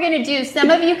 But what we're going to do, some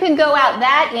of you can go out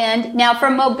that end. Now, for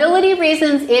mobility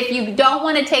reasons, if you don't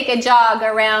want to take a jog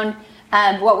around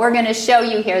what we're going to show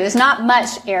you here, there's not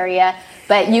much area,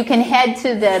 but you can head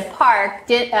to the park.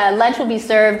 Lunch will be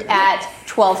served at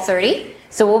 12:30.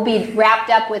 So we'll be wrapped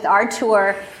up with our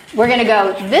tour. We're going to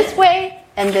go this way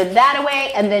and then that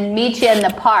way and then meet you in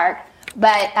the park.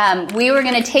 But we were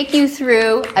going to take you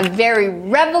through a very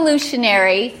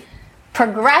revolutionary,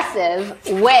 progressive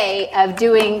way of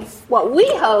doing what we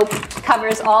hope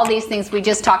covers all these things we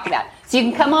just talked about. So you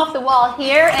can come off the wall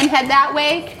here and head that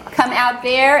way, come out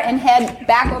there and head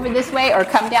back over this way, or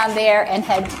come down there and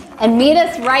head and meet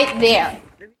us right there.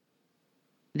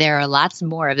 There are lots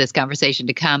more of this conversation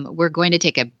to come. We're going to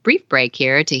take a brief break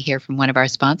here to hear from one of our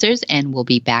sponsors, and we'll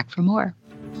be back for more.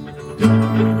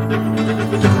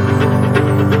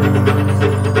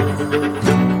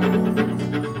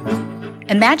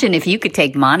 Imagine if you could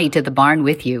take Monty to the barn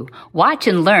with you. Watch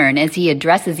and learn as he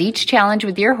addresses each challenge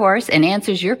with your horse and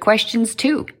answers your questions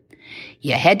too.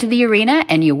 You head to the arena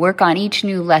and you work on each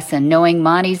new lesson, knowing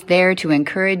Monty's there to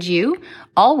encourage you,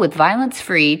 all with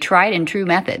violence-free, tried and true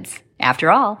methods.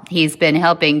 After all, he's been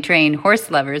helping train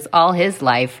horse lovers all his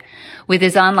life. With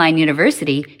his online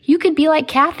university, you could be like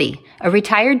Kathy, a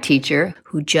retired teacher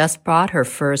who just bought her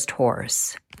first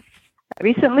horse.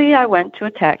 Recently, I went to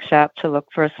a tack shop to look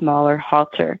for a smaller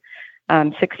halter.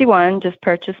 I'm 61, just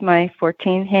purchased my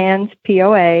 14 hands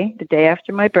POA the day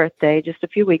after my birthday, just a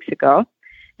few weeks ago.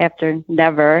 after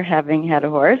never having had a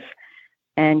horse.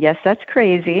 And yes, that's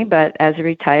crazy, but as a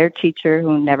retired teacher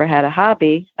who never had a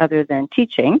hobby other than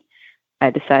teaching,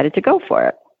 I decided to go for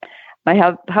it.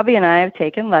 My hubby and I have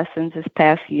taken lessons this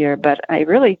past year, but I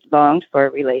really longed for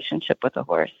a relationship with a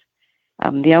horse.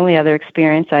 The only other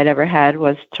experience I'd ever had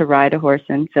was to ride a horse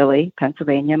in Philly,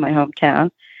 Pennsylvania, my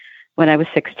hometown, when I was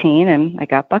 16, and I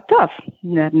got bucked off.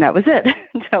 And that was it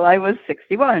until I was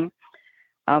 61.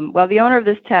 Well, the owner of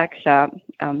this tack shop,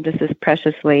 this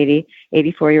precious lady,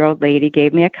 84-year-old lady,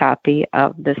 gave me a copy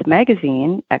of this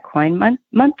magazine, Equine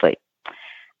Monthly.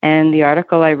 And the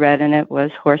article I read in it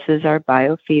was Horses Are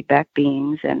Biofeedback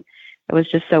Beings. And it was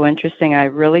just so interesting. I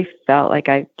really felt like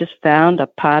I just found a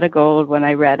pot of gold when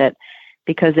I read it,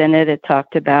 because in it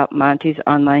talked about Monty's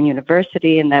online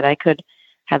university and that I could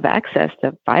have access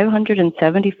to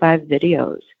 575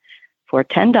 videos for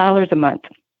 $10 a month.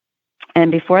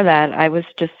 And before that, I was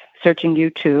just searching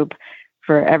YouTube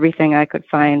for everything I could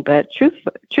find. But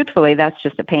truthfully, that's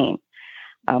just a pain.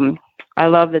 I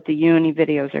love that the uni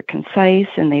videos are concise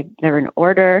and they're in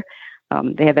order.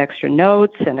 They have extra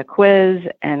notes and a quiz.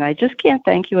 And I just can't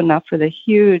thank you enough for the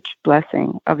huge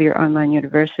blessing of your online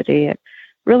university. It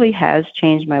really has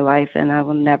changed my life, and I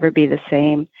will never be the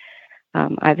same.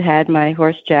 I've had my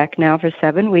horse Jack now for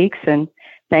 7 weeks, and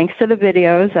thanks to the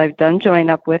videos, I've done join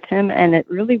up with him, and it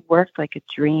really worked like a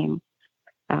dream.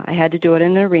 I had to do it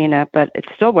in an arena, but it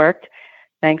still worked,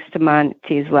 thanks to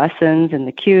Monty's lessons and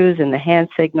the cues and the hand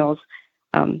signals.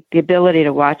 The ability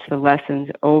to watch the lessons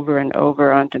over and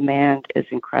over on demand is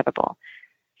incredible.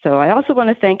 So I also want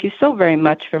to thank you so very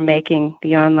much for making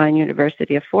the online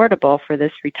university affordable for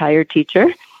this retired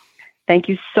teacher. Thank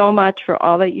you so much for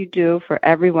all that you do for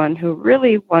everyone who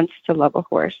really wants to love a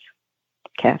horse.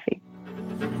 Kathy.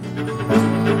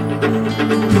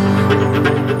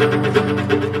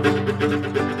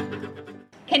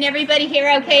 Can everybody hear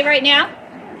okay right now?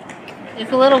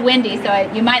 It's a little windy,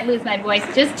 so you might lose my voice.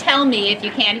 Just tell me if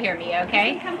you can't hear me,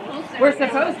 okay? We're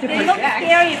supposed to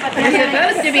project. We're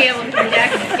supposed to be able to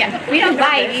project. Yeah, we don't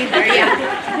bite either.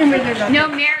 Yeah, no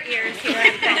mare ears here.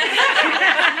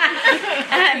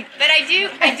 But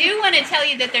I do want to tell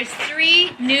you that there's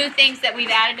 3 new things that we've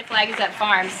added to Flag Is Up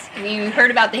Farms. You heard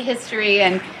about the history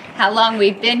and how long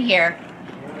we've been here.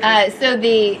 So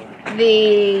the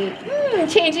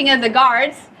changing of the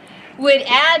guards would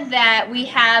add that we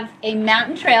have a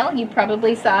mountain trail. You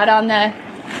probably saw it on the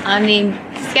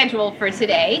schedule for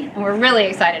today, and we're really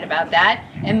excited about that.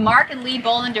 And Mark and Lee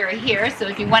Bolander are here, so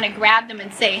if you want to grab them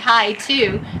and say hi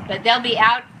too, but they'll be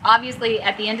out, obviously,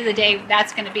 at the end of the day.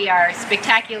 That's going to be our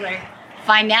spectacular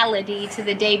finality to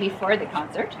the day before the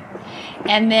concert.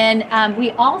 And then we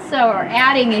also are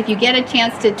adding, if you get a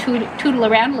chance to tootle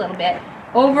around a little bit,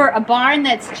 over a barn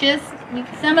that's just,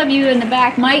 some of you in the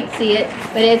back might see it,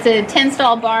 but it's a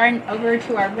 10-stall barn over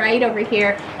to our right over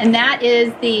here, and that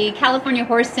is the California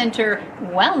Horse Center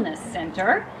Wellness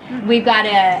Center. We've got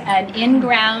an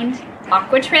in-ground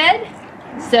aqua tread,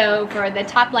 so for the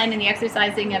top line and the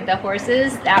exercising of the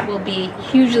horses, that will be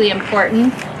hugely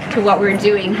important to what we're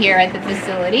doing here at the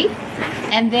facility.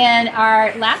 And then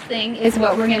our last thing is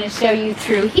what we're going to show you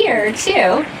through here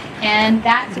too, and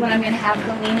that's what I'm going to have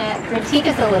Helena critique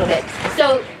us a little bit.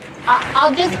 So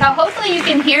I'll just, hopefully you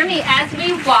can hear me as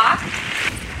we walk.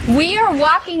 We are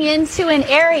walking into an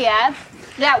area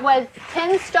that was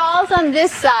 10 stalls on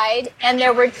this side, and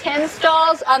there were 10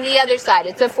 stalls on the other side.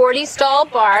 It's a 40-stall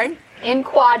barn in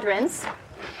quadrants.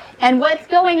 And what's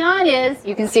going on is,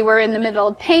 you can see we're in the middle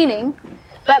of painting,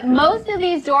 but most of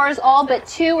these doors, all but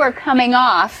 2, are coming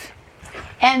off,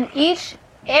 and each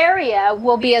area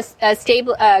will be a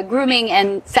stable grooming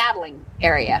and saddling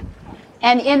area.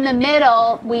 And in the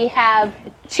middle, we have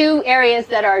 2 areas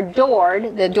that are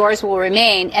doored. The doors will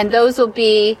remain, and those will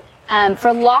be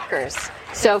for lockers,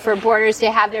 so for boarders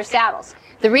to have their saddles.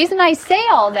 The reason I say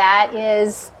all that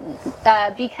is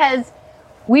because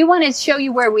we want to show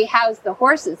you where we house the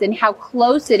horses and how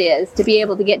close it is to be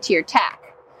able to get to your tack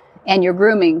and your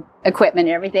grooming equipment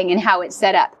and everything, and how it's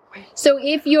set up. So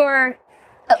if you're,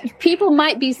 people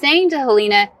might be saying to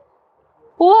Helena,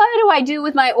 what do I do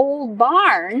with my old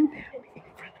barn?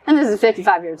 And this is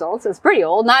 55 years old, so it's pretty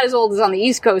old. Not as old as on the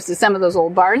East Coast as some of those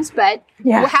old barns, but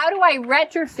how do I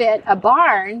retrofit a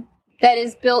barn that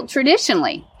is built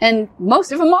traditionally? And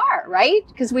most of them are, right?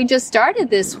 Because we just started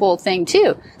this whole thing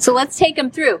too. So let's take them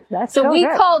through. We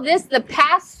call this the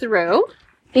pass-through,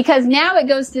 because now it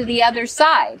goes to the other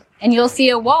side, and you'll see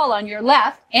a wall on your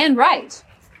left and right.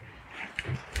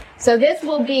 So this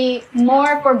will be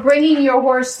more for bringing your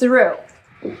horse through.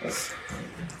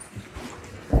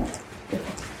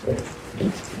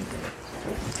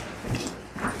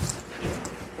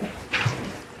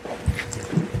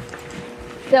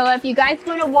 So if you guys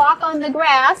want to walk on the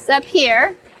grass up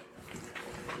here,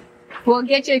 we'll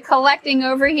get you collecting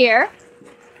over here.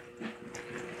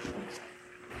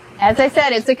 As I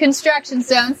said, it's a construction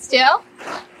zone still.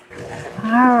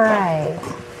 All right.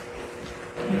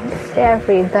 That's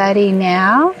everybody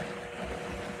now.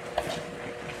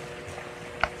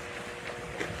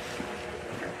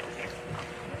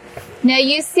 Now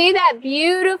you see that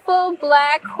beautiful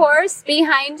black horse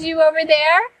behind you over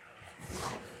there?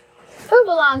 Who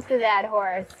belongs to that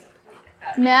horse?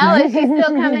 No? Is she still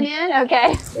coming in?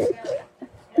 Okay.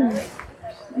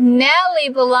 Nellie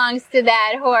belongs to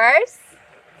that horse.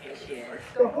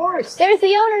 The horse. There's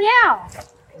the owner now.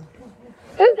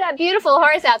 Who's that beautiful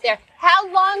horse out there?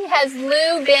 How long has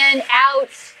Lou been out,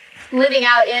 living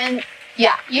out in?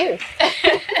 Yeah, you.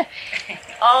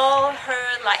 All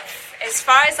her life. As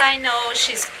far as I know,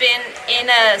 she's been in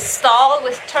a stall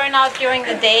with turnout during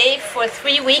the day for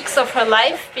 3 weeks of her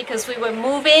life because we were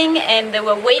moving and there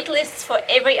were wait lists for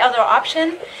every other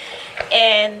option.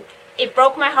 And it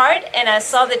broke my heart, and I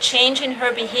saw the change in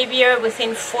her behavior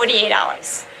within 48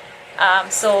 hours.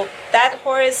 So that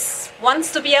horse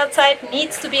wants to be outside,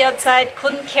 needs to be outside,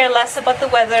 couldn't care less about the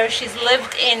weather. She's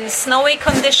lived in snowy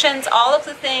conditions, all of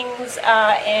the things,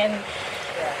 and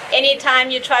anytime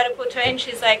you try to put her in,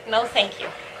 she's like, no, thank you.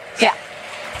 Yeah.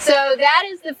 So that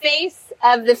is the face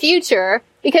of the future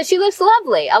because she looks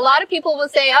lovely. A lot of people will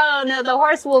say, oh, no, the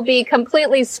horse will be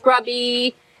completely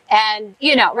scrubby and,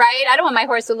 you know, right? I don't want my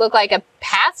horse to look like a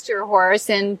pasture horse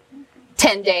in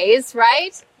 10 days,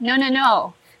 right?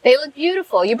 No. They look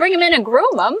beautiful. You bring them in and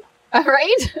groom them, all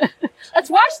right? Let's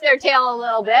wash their tail a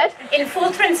little bit. In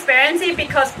full transparency,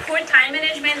 because poor time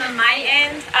management on my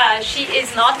end, she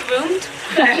is not groomed.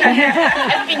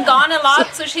 I've been gone a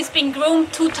lot, so she's been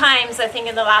groomed 2 times, I think,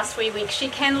 in the last 3 weeks. She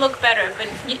can look better, but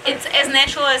it's as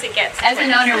natural as it gets. As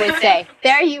an owner would say.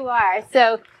 There you are.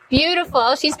 So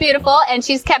beautiful. She's beautiful, and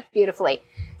she's kept beautifully.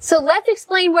 So let's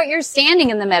explain what you're standing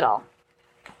in the middle.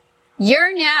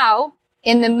 You're now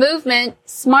in the movement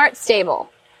smart stable.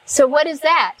 So what is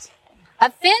that? A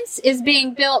fence is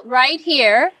being built right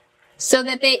here so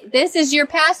that this is your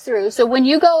pass through. So when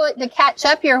you go to catch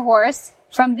up your horse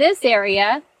from this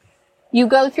area, you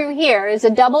go through here. It's a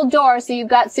double door, so you've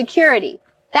got security.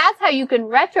 That's how you can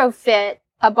retrofit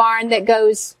a barn that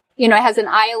goes, you know, has an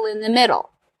aisle in the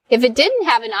middle. If it didn't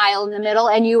have an aisle in the middle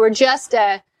and you were just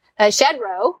a shed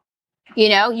row, you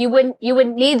know, you wouldn't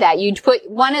need that. You'd put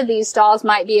one of these stalls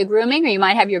might be a grooming, or you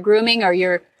might have your grooming or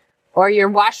your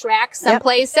wash rack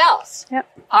someplace else. Yep.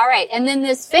 All right. And then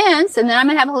this fence, and then I'm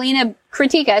going to have Helena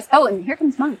critique us. Oh, and here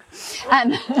comes Monk.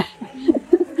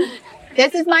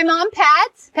 This is my mom,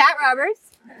 Pat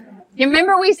Roberts. You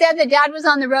remember we said that Dad was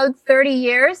on the road 30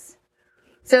 years?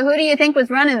 So who do you think was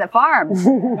running the farm?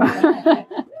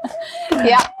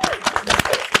 Yeah.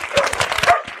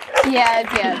 Yes.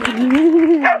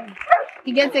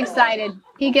 He gets excited.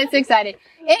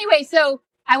 Anyway, so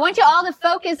I want you all to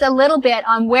focus a little bit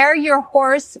on where your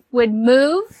horse would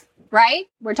move, right?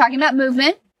 We're talking about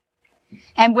movement.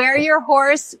 And where your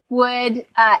horse would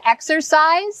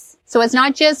exercise. So it's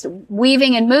not just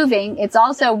weaving and moving. It's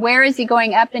also where is he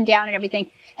going up and down and everything.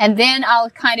 And then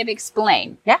I'll kind of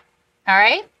explain. Yeah. All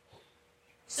right.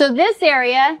 So this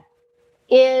area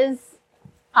is,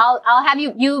 I'll have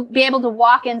you be able to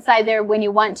walk inside there when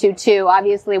you want to too.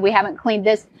 Obviously we haven't cleaned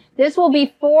this. This will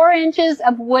be 4 inches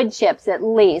of wood chips at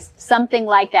least, something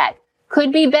like that.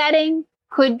 Could be bedding,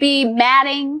 could be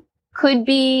matting, could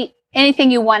be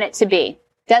anything you want it to be.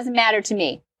 Doesn't matter to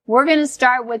me. We're going to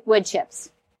start with wood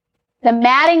chips. The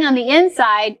matting on the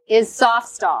inside is soft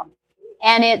stall.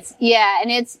 And it's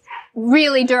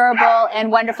really durable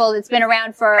and wonderful. It's been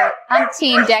around for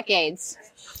umpteen decades.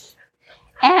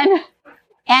 And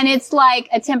it's like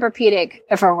a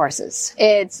Tempur-Pedic for horses.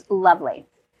 It's lovely.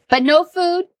 But no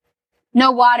food,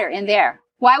 no water in there.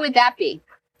 Why would that be?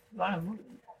 I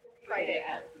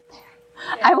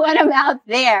want them out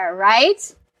there,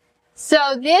 right? So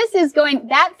this is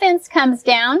that fence comes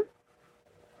down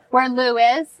where Lou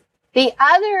is. The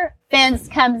other fence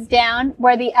comes down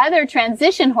where the other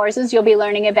transition horses you'll be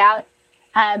learning about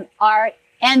are.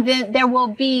 And then there will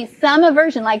be some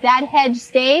aversion, like that hedge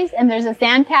stays and there's a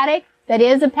sand paddock that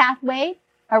is a pathway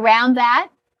around that.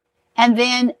 And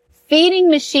then feeding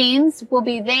machines will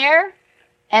be there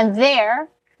and there.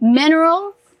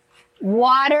 Minerals,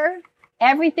 water,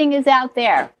 everything is out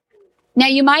there. Now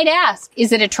you might ask,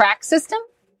 is it a track system?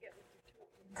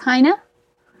 Kinda.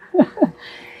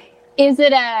 Is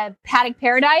it a paddock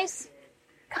paradise?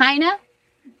 Kinda.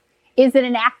 Is it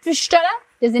an Activstelle?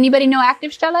 Does anybody know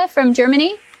Activstelle from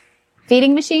Germany?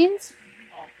 Feeding machines?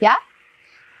 Yeah?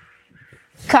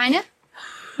 Kinda.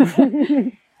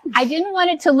 I didn't want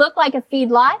it to look like a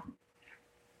feedlot.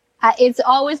 It's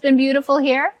always been beautiful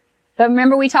here. But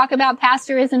remember, we talk about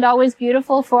pasture isn't always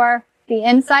beautiful for the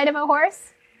inside of a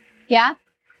horse. Yeah.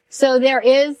 So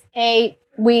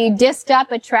we disced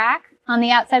up a track on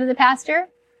the outside of the pasture.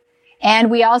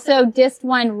 And we also disced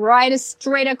one right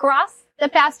straight across the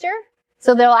pasture.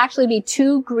 So there'll actually be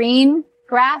 2 green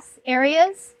grass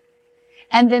areas.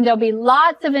 And then there'll be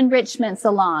lots of enrichments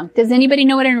along. Does anybody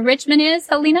know what an enrichment is,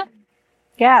 Helena?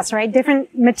 Yes, right.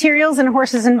 Different materials in a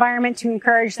horse's environment to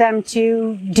encourage them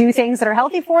to do things that are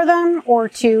healthy for them or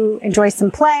to enjoy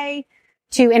some play,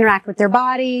 to interact with their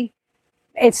body.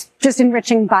 It's just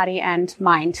enriching body and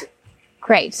mind.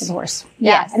 Great. For the horse.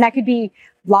 Yes. Yeah. And that could be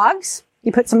logs.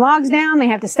 You put some logs down. They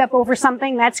have to step over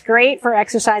something. That's great for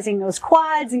exercising those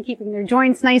quads and keeping their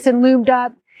joints nice and lubed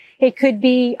up. It could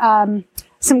be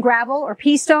some gravel or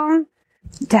pea stone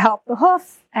to help the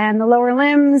hoof and the lower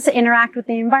limbs interact with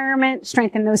the environment,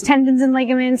 strengthen those tendons and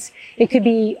ligaments. It could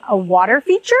be a water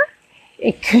feature.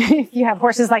 It could, if you have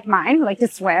horses like mine who like to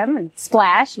swim and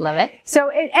splash. Love it.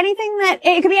 So it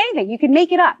could be anything. You can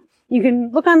make it up. You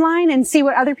can look online and see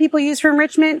what other people use for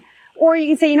enrichment. Or you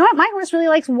can say, you know what, my horse really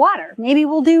likes water. Maybe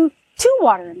we'll do 2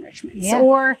 water enrichments. Yeah.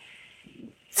 Or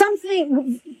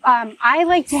something, I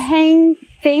like to hang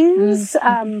things,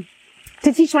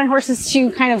 to teach my horses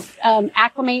to kind of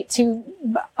acclimate to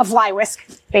a fly whisk,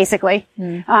 basically.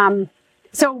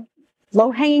 So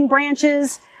low-hanging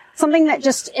branches, something that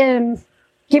just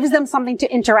gives them something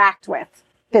to interact with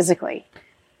physically.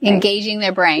 Engaging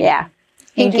their brain. Yeah.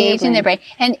 Engaging their brain.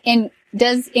 And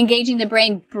does engaging the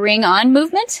brain bring on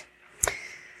movement?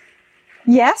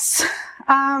 Yes.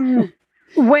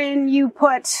 When you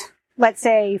put, let's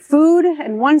say, food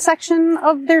in one section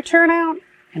of their turnout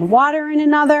and water in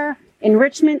another,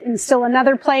 enrichment in still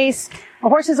another place, a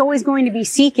horse is always going to be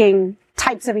seeking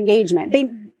types of engagement.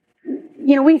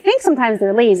 We think sometimes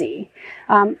they're lazy,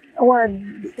 or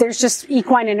there's just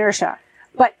equine inertia,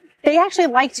 but they actually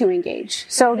like to engage.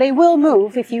 So they will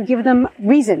move if you give them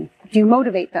reason, if you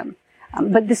motivate them.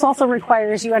 But this also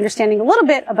requires you understanding a little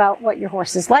bit about what your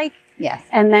horse is like. Yes.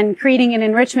 And then creating an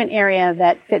enrichment area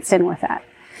that fits in with that.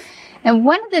 And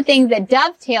one of the things that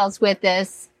dovetails with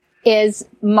this is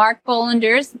Mark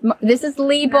Bollender's. This is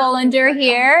Lee Bollender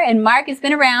here, and Mark has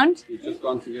been around. He's just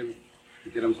gone to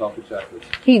get himself a chocolate.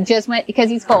 He just went because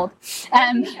he's cold.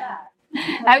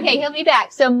 Okay, he'll be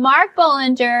back. So Mark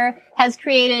Bollender has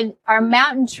created our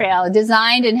mountain trail,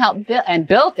 designed and helped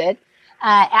built it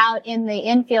out in the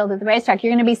infield of the racetrack.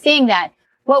 You're going to be seeing that.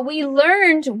 What we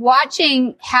learned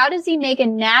watching, how does he make a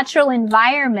natural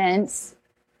environment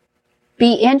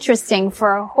be interesting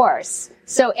for a horse?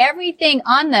 So everything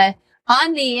on the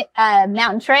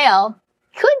mountain trail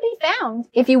could be found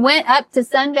if you went up to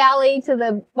Sun Valley to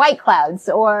the White Clouds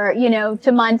or,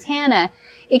 to Montana.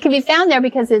 It can be found there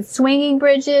because it's swinging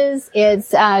bridges, it's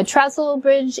trestle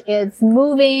bridge, it's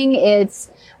moving,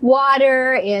 it's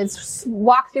water, it's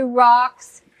walk through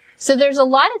rocks. So there's a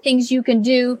lot of things you can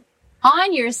do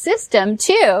on your system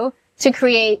too to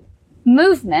create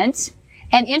movement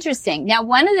and interesting. Now,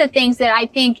 one of the things that I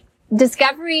think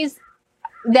discoveries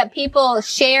that people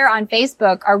share on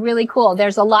Facebook are really cool.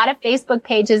 There's a lot of Facebook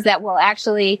pages that will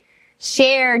actually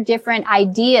share different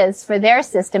ideas for their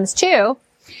systems too.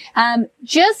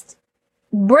 Just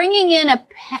bringing in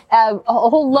a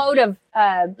whole load of,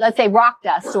 let's say rock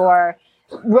dust or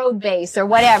road base or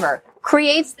whatever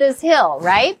creates this hill,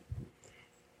 right?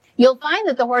 You'll find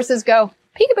that the horses go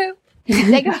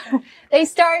peekaboo. They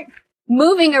start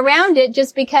moving around it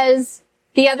just because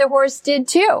the other horse did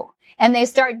too. And they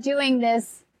start doing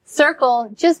this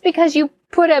circle just because you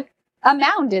put a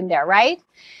mound in there, right?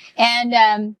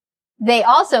 And they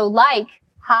also like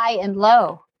high and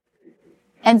low.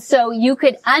 And so you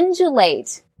could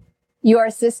undulate your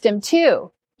system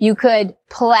too. You could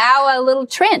plow a little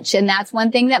trench, and that's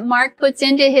one thing that Mark puts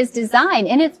into his design.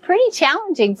 And it's pretty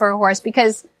challenging for a horse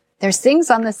because there's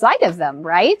things on the side of them,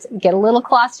 right? Get a little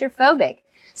claustrophobic.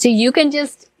 So you can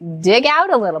just dig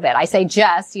out a little bit. I say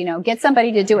just, get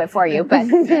somebody to do it for you, but,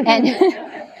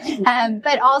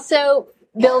 but also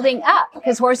building up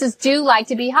because horses do like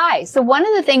to be high. So one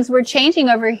of the things we're changing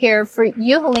over here for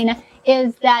you, Helena,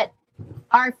 is that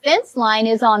our fence line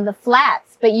is on the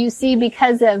flats, but you see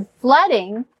because of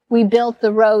flooding, we built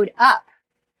the road up.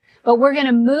 But we're going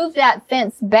to move that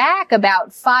fence back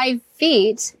about 5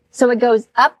 feet so it goes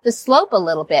up the slope a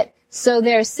little bit. So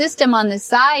their system on the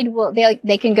side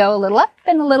they can go a little up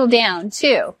and a little down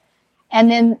too. And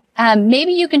then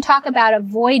maybe you can talk about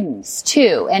avoidance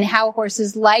too and how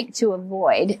horses like to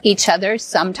avoid each other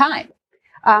sometime.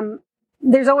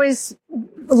 There's always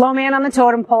a low man on the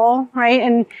totem pole, right?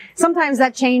 And sometimes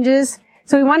that changes.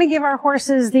 So we want to give our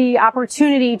horses the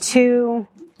opportunity to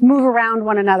move around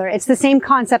one another. It's the same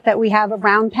concept that we have a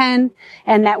round pen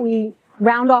and that we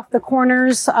round off the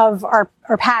corners of our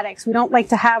paddocks. We don't like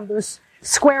to have those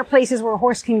square places where a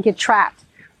horse can get trapped.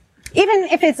 Even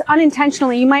if it's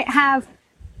unintentionally, you might have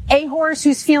a horse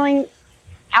who's feeling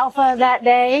alpha that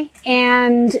day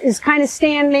and is kind of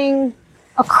standing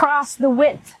across the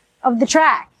width of the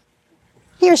track.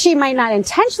 He or she might not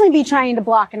intentionally be trying to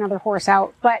block another horse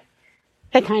out, but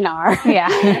they kind of are. Yeah.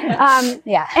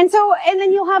 Yeah. And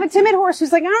then you'll have a timid horse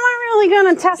who's like, I'm not really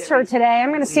going to test her today. I'm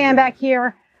going to stand back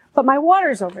here, but my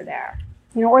water's over there,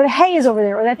 or the hay is over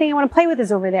there, or that thing I want to play with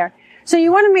is over there. So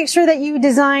you want to make sure that you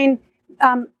design,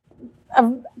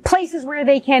 places where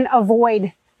they can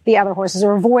avoid the other horses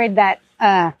or avoid that,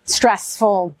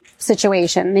 stressful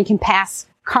situation. They can pass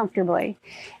comfortably.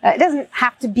 It doesn't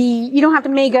have to be, you don't have to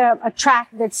make a track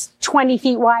that's 20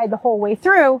 feet wide the whole way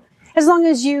through, as long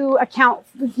as you account,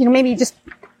 maybe just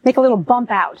make a little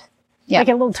bump out. Yeah. Like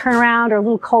a little turnaround or a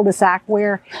little cul-de-sac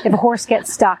where if a horse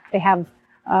gets stuck, they have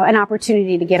an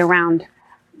opportunity to get around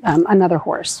another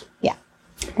horse. Yeah.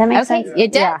 That makes sense?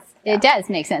 It does. Yeah. It does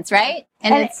make sense, right?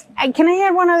 And can I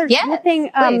add one other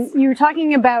thing? You were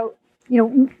talking about,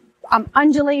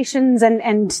 undulations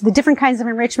and the different kinds of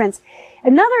enrichments.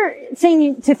 Another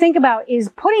thing to think about is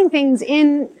putting things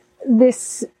in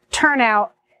this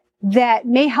turnout that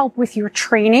may help with your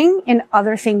training and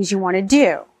other things you want to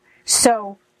do.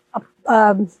 So,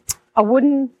 a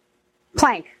wooden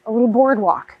plank, a little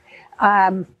boardwalk.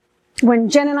 When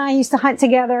Jen and I used to hunt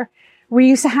together, we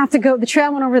used to have to go, the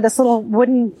trail went over this little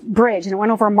wooden bridge and it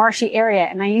went over a marshy area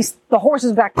and the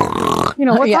horses back, what's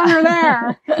under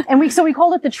there? And we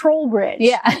called it the troll bridge.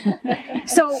 Yeah.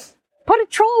 So put a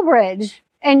troll bridge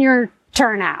in your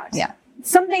turnout. Yeah.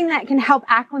 Something that can help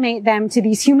acclimate them to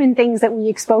these human things that we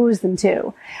expose them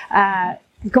to.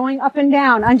 Going up and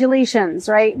down, undulations,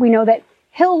 right? We know that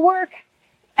hill work,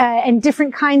 and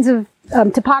different kinds of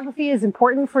topography is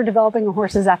important for developing a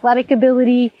horse's athletic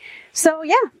ability. So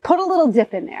yeah, put a little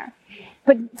dip in there.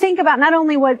 But think about not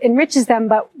only what enriches them,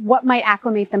 but what might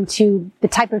acclimate them to the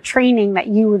type of training that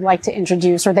you would like to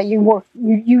introduce or that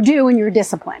you do in your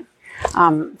discipline.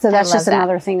 So that's just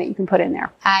another thing that you can put in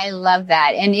there. I love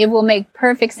that. And it will make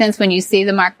perfect sense when you see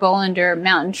the Mark Bolander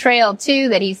Mountain Trail too,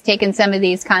 that he's taken some of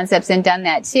these concepts and done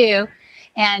that too.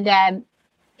 And,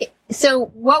 so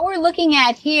what we're looking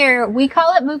at here, we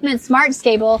call it Movement Smart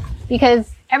Stable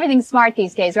because everything's smart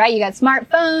these days, right? You got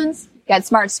smartphones, you got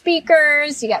smart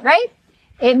speakers, right?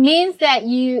 It means that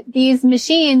these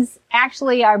machines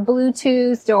actually are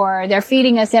Bluetoothed or they're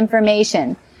feeding us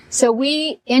information. So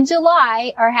we, in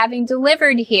July, are having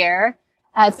delivered here,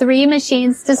 3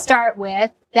 machines to start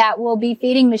with that will be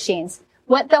feeding machines.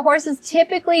 What the horses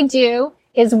typically do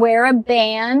is wear a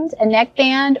band, a neck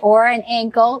band or an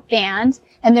ankle band,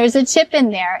 and there's a chip in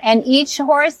there. And each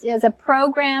horse is a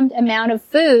programmed amount of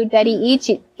food that he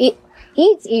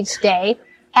eats each day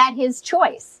at his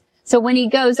choice. So when he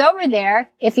goes over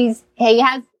there, if it's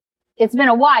been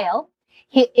a while,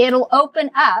 it'll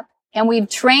open up and we've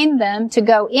trained them to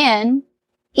go in,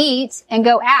 eat, and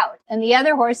go out. And the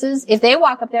other horses, if they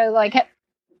walk up there, they're like,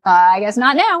 I guess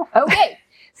not now. Okay.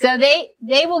 So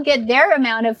they will get their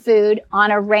amount of food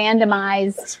on a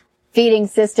randomized feeding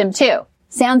system too.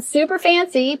 Sounds super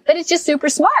fancy, but it's just super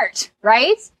smart,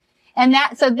 right? And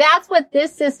so that's what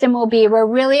this system will be. We're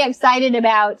really excited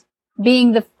about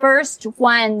being the first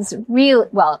ones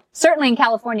certainly in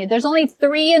California. There's only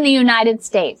 3 in the United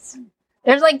States.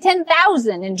 There's like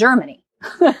 10,000 in Germany.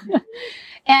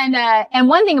 And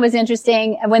one thing that was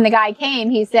interesting, when the guy came,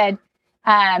 he said,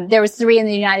 there was 3 in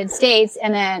the United States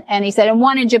and he said, and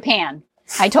 1 in Japan.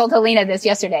 I told Helena this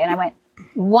yesterday and I went,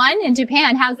 1 in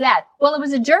Japan? How's that? Well, it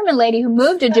was a German lady who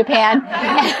moved to Japan.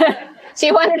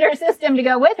 She wanted her system to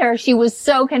go with her. She was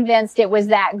so convinced it was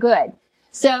that good.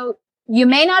 So you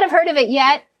may not have heard of it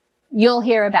yet. You'll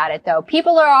hear about it though.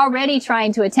 People are already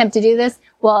trying to attempt to do this.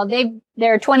 Well,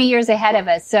 they're 20 years ahead of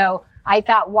us. So I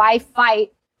thought, why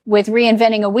fight with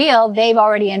reinventing a wheel? They've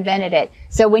already invented it.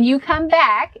 So when you come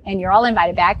back, and you're all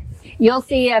invited back, you'll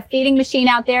see a feeding machine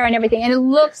out there and everything. And it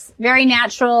looks very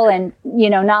natural and,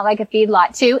 not like a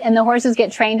feedlot too. And the horses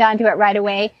get trained onto it right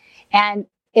away. And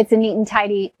it's a neat and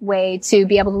tidy way to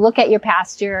be able to look at your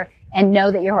pasture and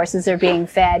know that your horses are being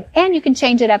fed. And you can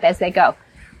change it up as they go.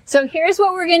 So here's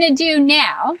what we're going to do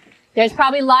now. There's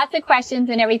probably lots of questions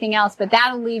and everything else, but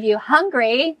that'll leave you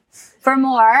hungry for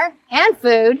more and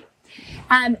food.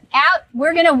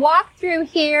 We're going to walk through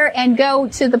here and go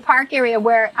to the park area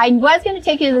where I was going to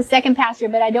take you to the second pasture,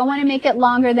 but I don't want to make it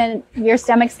longer than your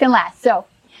stomachs can last. So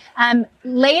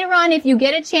Later on, if you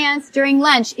get a chance during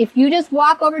lunch, if you just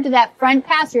walk over to that front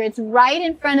pasture, it's right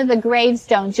in front of the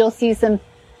gravestones. You'll see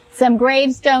some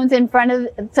gravestones in front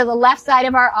of, to the left side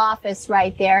of our office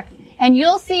right there. And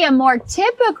you'll see a more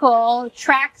typical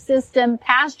track system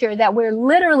pasture that we're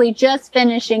literally just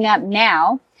finishing up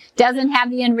now. Doesn't have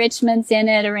the enrichments in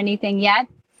it or anything yet.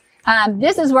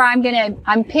 This is where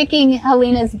I'm picking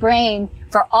Helena's brain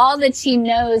for all that she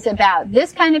knows about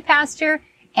this kind of pasture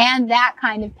and that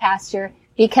kind of pasture,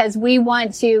 because we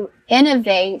want to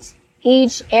innovate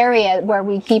each area where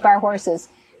we keep our horses.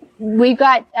 We've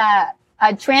got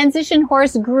a transition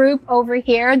horse group over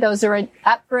here. Those are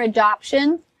up for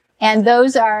adoption, and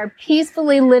those are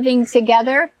peacefully living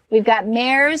together. We've got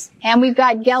mares and we've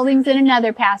got geldings in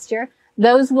another pasture.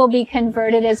 Those will be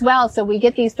converted as well. So we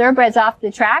get these thoroughbreds off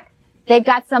the track. They've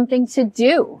got something to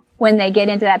do when they get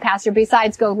into that pasture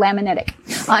besides go laminitic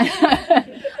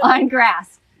on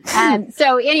grass.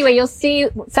 So anyway, you'll see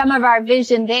some of our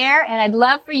vision there, and I'd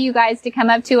love for you guys to come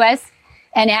up to us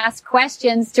and ask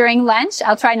questions during lunch.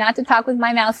 I'll try not to talk with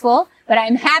my mouth full, but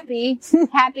I'm happy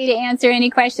to answer any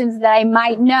questions that I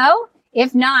might know.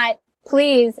 If not,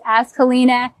 please ask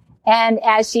Helena, and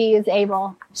as she is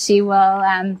able, she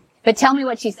will, but tell me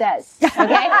what she says, okay?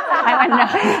 I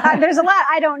want to know. There's a lot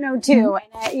I don't know too.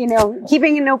 And,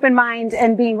 keeping an open mind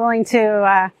and being willing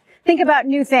to, think about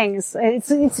new things.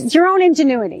 It's your own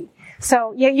ingenuity.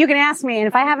 So you can ask me, and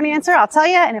if I have an answer, I'll tell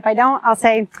you. And if I don't, I'll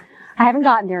say, I haven't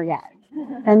gotten there yet.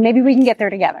 And maybe we can get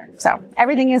there together. So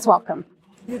everything is welcome.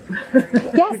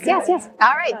 Yes.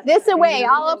 All right, this away.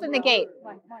 I'll open the gate.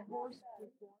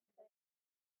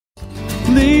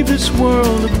 Leave this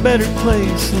world a better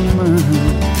place than mine.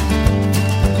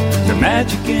 The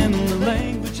magic in the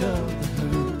language of the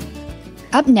herd.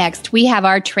 Up next, we have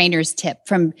our trainer's tip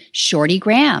from Shorty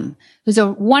Graham, who's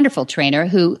a wonderful trainer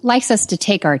who likes us to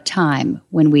take our time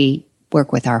when we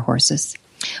work with our horses.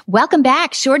 Welcome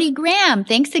back, Shorty Graham.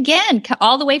 Thanks again.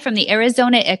 All the way from the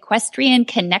Arizona Equestrian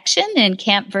Connection in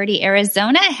Camp Verde,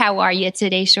 Arizona. How are you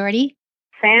today, Shorty?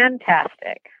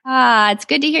 Fantastic. It's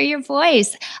good to hear your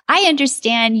voice. I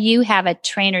understand you have a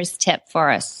trainer's tip for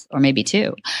us, or maybe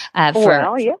two,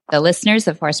 for the listeners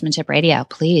of Horsemanship Radio.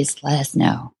 Please let us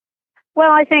know.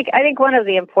 Well, I think one of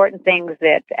the important things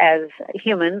that as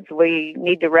humans we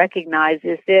need to recognize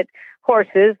is that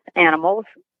horses, animals,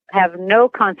 have no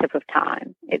concept of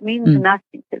time. It means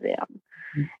nothing to them.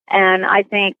 And I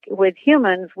think with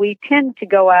humans, we tend to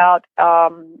go out,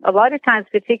 a lot of times,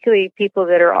 particularly people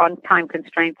that are on time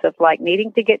constraints of like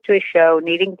needing to get to a show,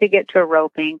 needing to get to a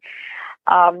roping,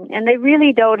 and they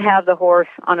really don't have the horse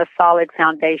on a solid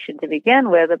foundation to begin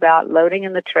with about loading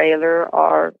in the trailer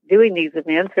or doing these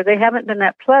events, or they haven't been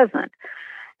that pleasant.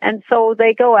 And so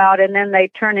they go out and then they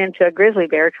turn into a grizzly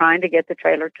bear trying to get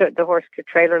the horse to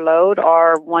trailer load,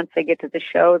 or once they get to the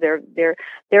show,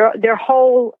 their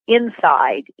whole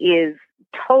inside is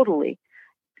totally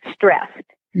stressed.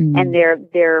 Mm-hmm. And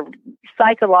they're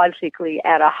psychologically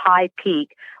at a high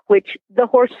peak, which the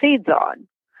horse feeds on.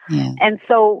 Yeah. And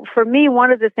so for me,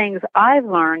 one of the things I've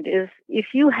learned is if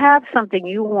you have something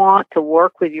you want to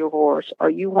work with your horse or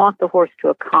you want the horse to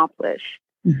accomplish,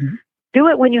 do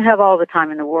it when you have all the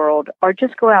time in the world, or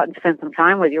just go out and spend some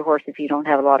time with your horse if you don't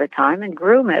have a lot of time and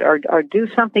groom it, or do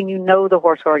something you know the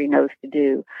horse already knows to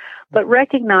do. But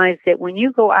recognize that when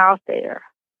you go out there,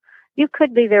 you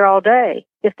could be there all day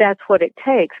if that's what it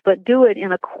takes, but do it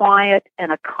in a quiet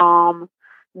and a calm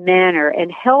manner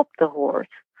and help the horse.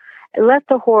 Let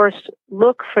the horse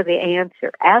look for the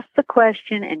answer. Ask the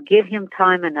question and give him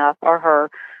time enough, or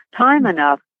her time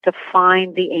enough, to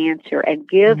find the answer, and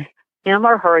give him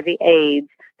or her the aids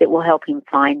that will help him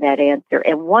find that answer.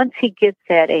 And once he gets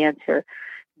that answer,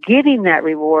 give him that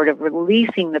reward of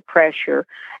releasing the pressure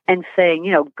and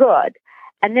saying, good.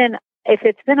 And then if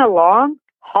it's been a long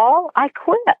haul, I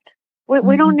quit.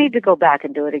 We don't need to go back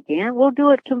and do it again. We'll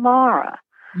do it tomorrow.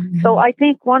 So I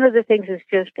think one of the things is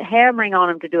just hammering on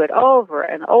them to do it over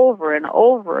and over and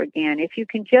over again. If you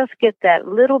can just get that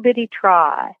little bitty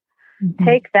try,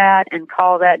 take that and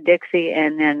call that Dixie,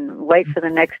 and then wait for the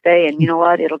next day. And you know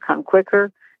what? It'll come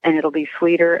quicker, and it'll be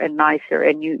sweeter and nicer.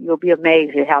 And you'll be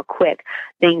amazed at how quick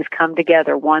things come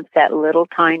together once that little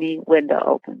tiny window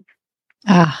opens.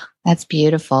 That's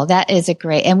beautiful. That is a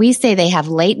great, and we say they have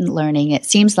latent learning. It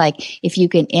seems like if you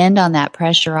can end on that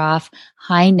pressure off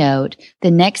high note,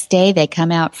 the next day they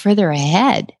come out further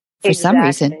ahead for some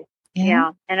reason.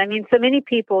 Yeah. And I mean, so many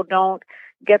people don't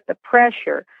get the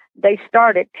pressure. They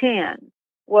start at 10.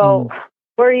 Well,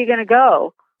 where are you going to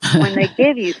go when they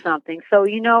give you something? So,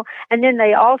 and then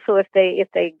they also, if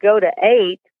they go to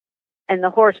 8 and the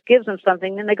horse gives them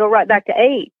something, then they go right back to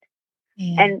 8.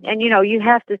 And you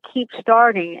have to keep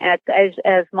starting at,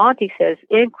 as Monty says,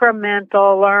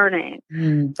 incremental learning.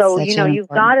 So, you've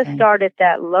got to start at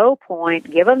that low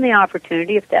point, give them the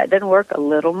opportunity. If that doesn't work, a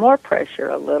little more pressure.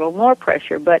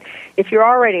 But if you're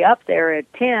already up there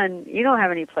at 10, you don't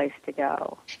have any place to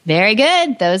go. Very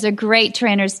good. Those are great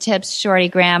trainer's tips, Shorty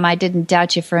Graham. I didn't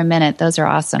doubt you for a minute. Those are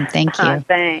awesome. Thank you.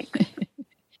 Thanks.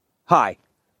 Hi,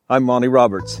 I'm Monty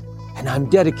Roberts, and I'm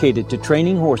dedicated to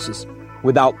training horses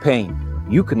without pain.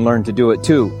 You can learn to do it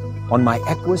too on my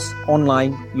Equus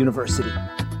Online University.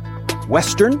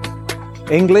 Western,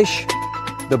 English,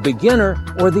 the beginner,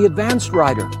 or the advanced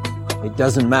rider. It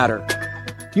doesn't matter.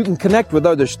 You can connect with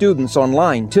other students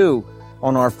online too,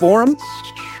 on our forum,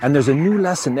 and there's a new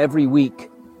lesson every week.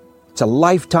 It's a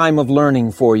lifetime of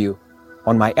learning for you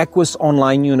on my Equus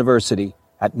Online University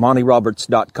at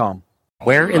MontyRoberts.com.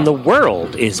 Where in the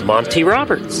world is Monty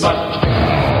Roberts?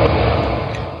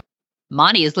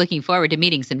 Monty is looking forward to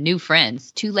meeting some new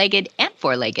friends, two-legged and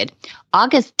four-legged.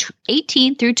 August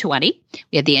 18 through 20,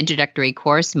 we have the introductory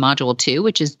course, Module 2,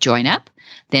 which is Join Up.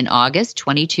 Then August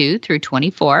 22 through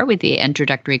 24 with the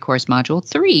introductory course, Module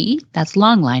 3, that's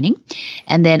Long Lining.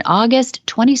 And then August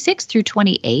 26 through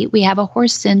 28, we have a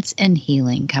Horse Sense and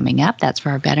Healing coming up. That's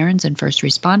for our veterans and first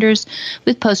responders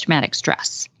with post-traumatic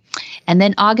stress. And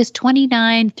then August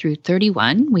 29 through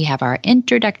 31, we have our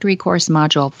introductory course,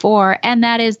 Module 4, and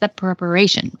that is the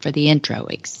preparation for the intro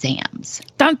exams.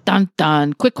 Dun, dun,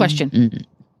 dun. Quick question.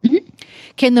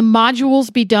 Can the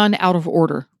modules be done out of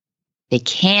order? They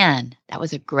can. That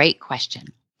was a great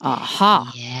question.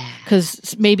 Aha. Yeah.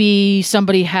 Because maybe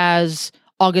somebody has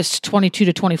August 22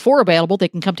 to 24 available. They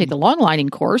can come take the long lining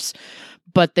course,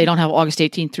 but they don't have August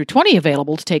 18 through 20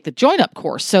 available to take the join up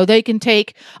course. So they can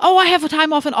take, I have a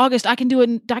time off in August. I can do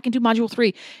it. I can do module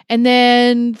 3. And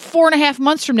then 4.5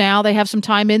 months from now, they have some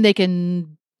time in, they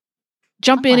can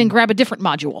jump in and grab a different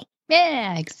module.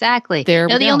 Yeah, exactly.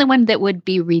 The only one that would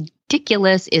be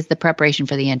ridiculous is the preparation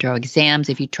for the intro exams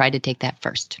if you try to take that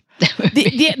first.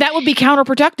 That would be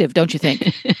counterproductive, don't you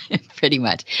think? Pretty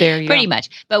much. Pretty much.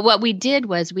 But what we did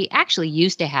was we actually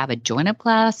used to have a join-up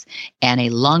class and a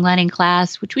long lining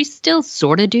class, which we still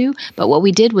sort of do. But what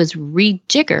we did was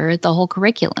rejigger the whole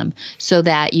curriculum so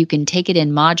that you can take it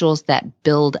in modules that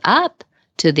build up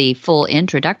to the full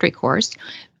introductory course.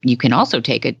 You can also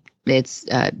take it. It's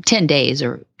 10 days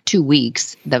or 2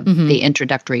 weeks, the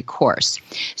introductory course.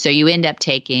 So you end up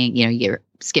taking, you're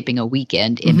skipping a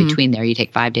weekend in between there. You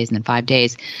take 5 days and then 5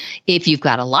 days. If you've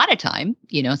got a lot of time,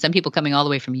 some people coming all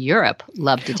the way from Europe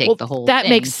love to take the whole that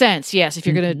thing. Makes sense. Yes. If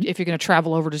you're going to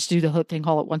travel over to do the whole thing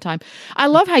all at one time. I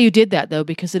love how you did that though,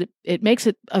 because it makes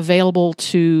it available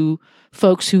to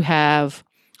folks who have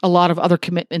a lot of other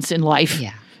commitments in life.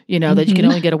 Yeah. That you can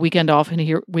only get a weekend off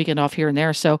here and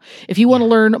there. So if you want to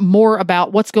learn more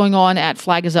about what's going on at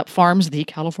Flag is Up Farms, the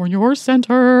California Horse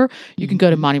Center, you can go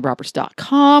to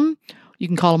MontyRoberts.com. You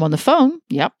can call them on the phone.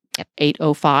 Yep.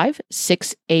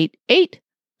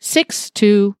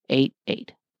 805-688-6288.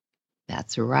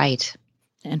 That's right.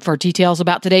 And for details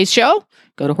about today's show,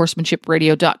 go to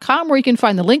horsemanshipradio.com where you can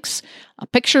find the links,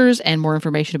 pictures, and more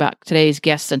information about today's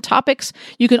guests and topics.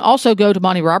 You can also go to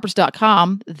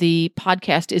MontyRoberts.com. The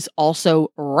podcast is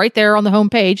also right there on the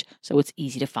homepage, so it's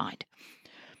easy to find.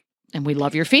 And we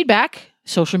love your feedback.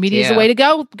 Social media is the way to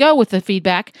go with the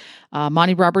feedback.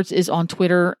 Monty Roberts is on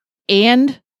Twitter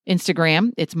and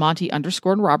Instagram. It's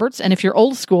Monty_Roberts. And if you're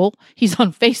old school, he's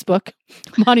on Facebook.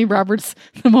 Monty Roberts,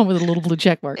 the one with a little blue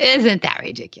check mark. Isn't that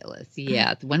ridiculous?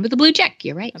 Yeah, the one with the blue check.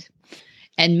 You're right.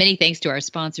 And many thanks to our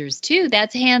sponsors, too.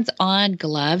 That's Hands On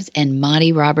Gloves and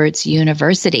Monty Roberts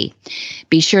University.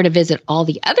 Be sure to visit all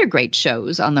the other great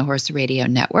shows on the Horse Radio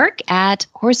Network at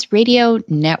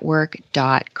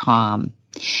horseradionetwork.com.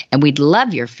 And we'd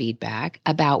love your feedback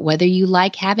about whether you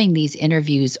like having these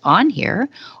interviews on here,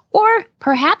 or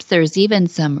perhaps there's even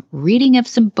some reading of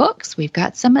some books. We've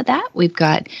got some of that. We've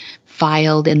got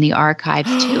filed in the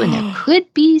archives too, and there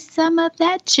could be some of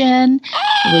that, Jen.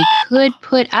 We could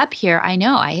put up here. I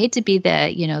know. I hate to be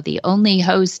the only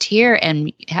host here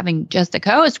and having just a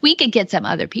co-host. We could get some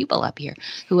other people up here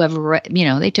who have,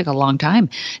 they took a long time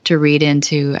to read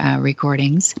into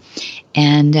recordings,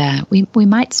 and we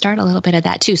might start a little bit of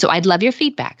that too. So I'd love your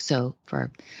feedback. So for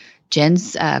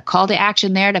Jen's call to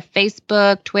action there to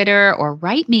Facebook, Twitter, or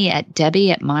write me at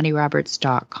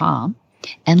Debbie@MontyRoberts.com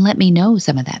and let me know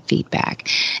some of that feedback.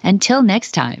 Until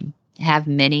next time, have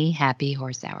many happy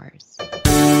horse hours.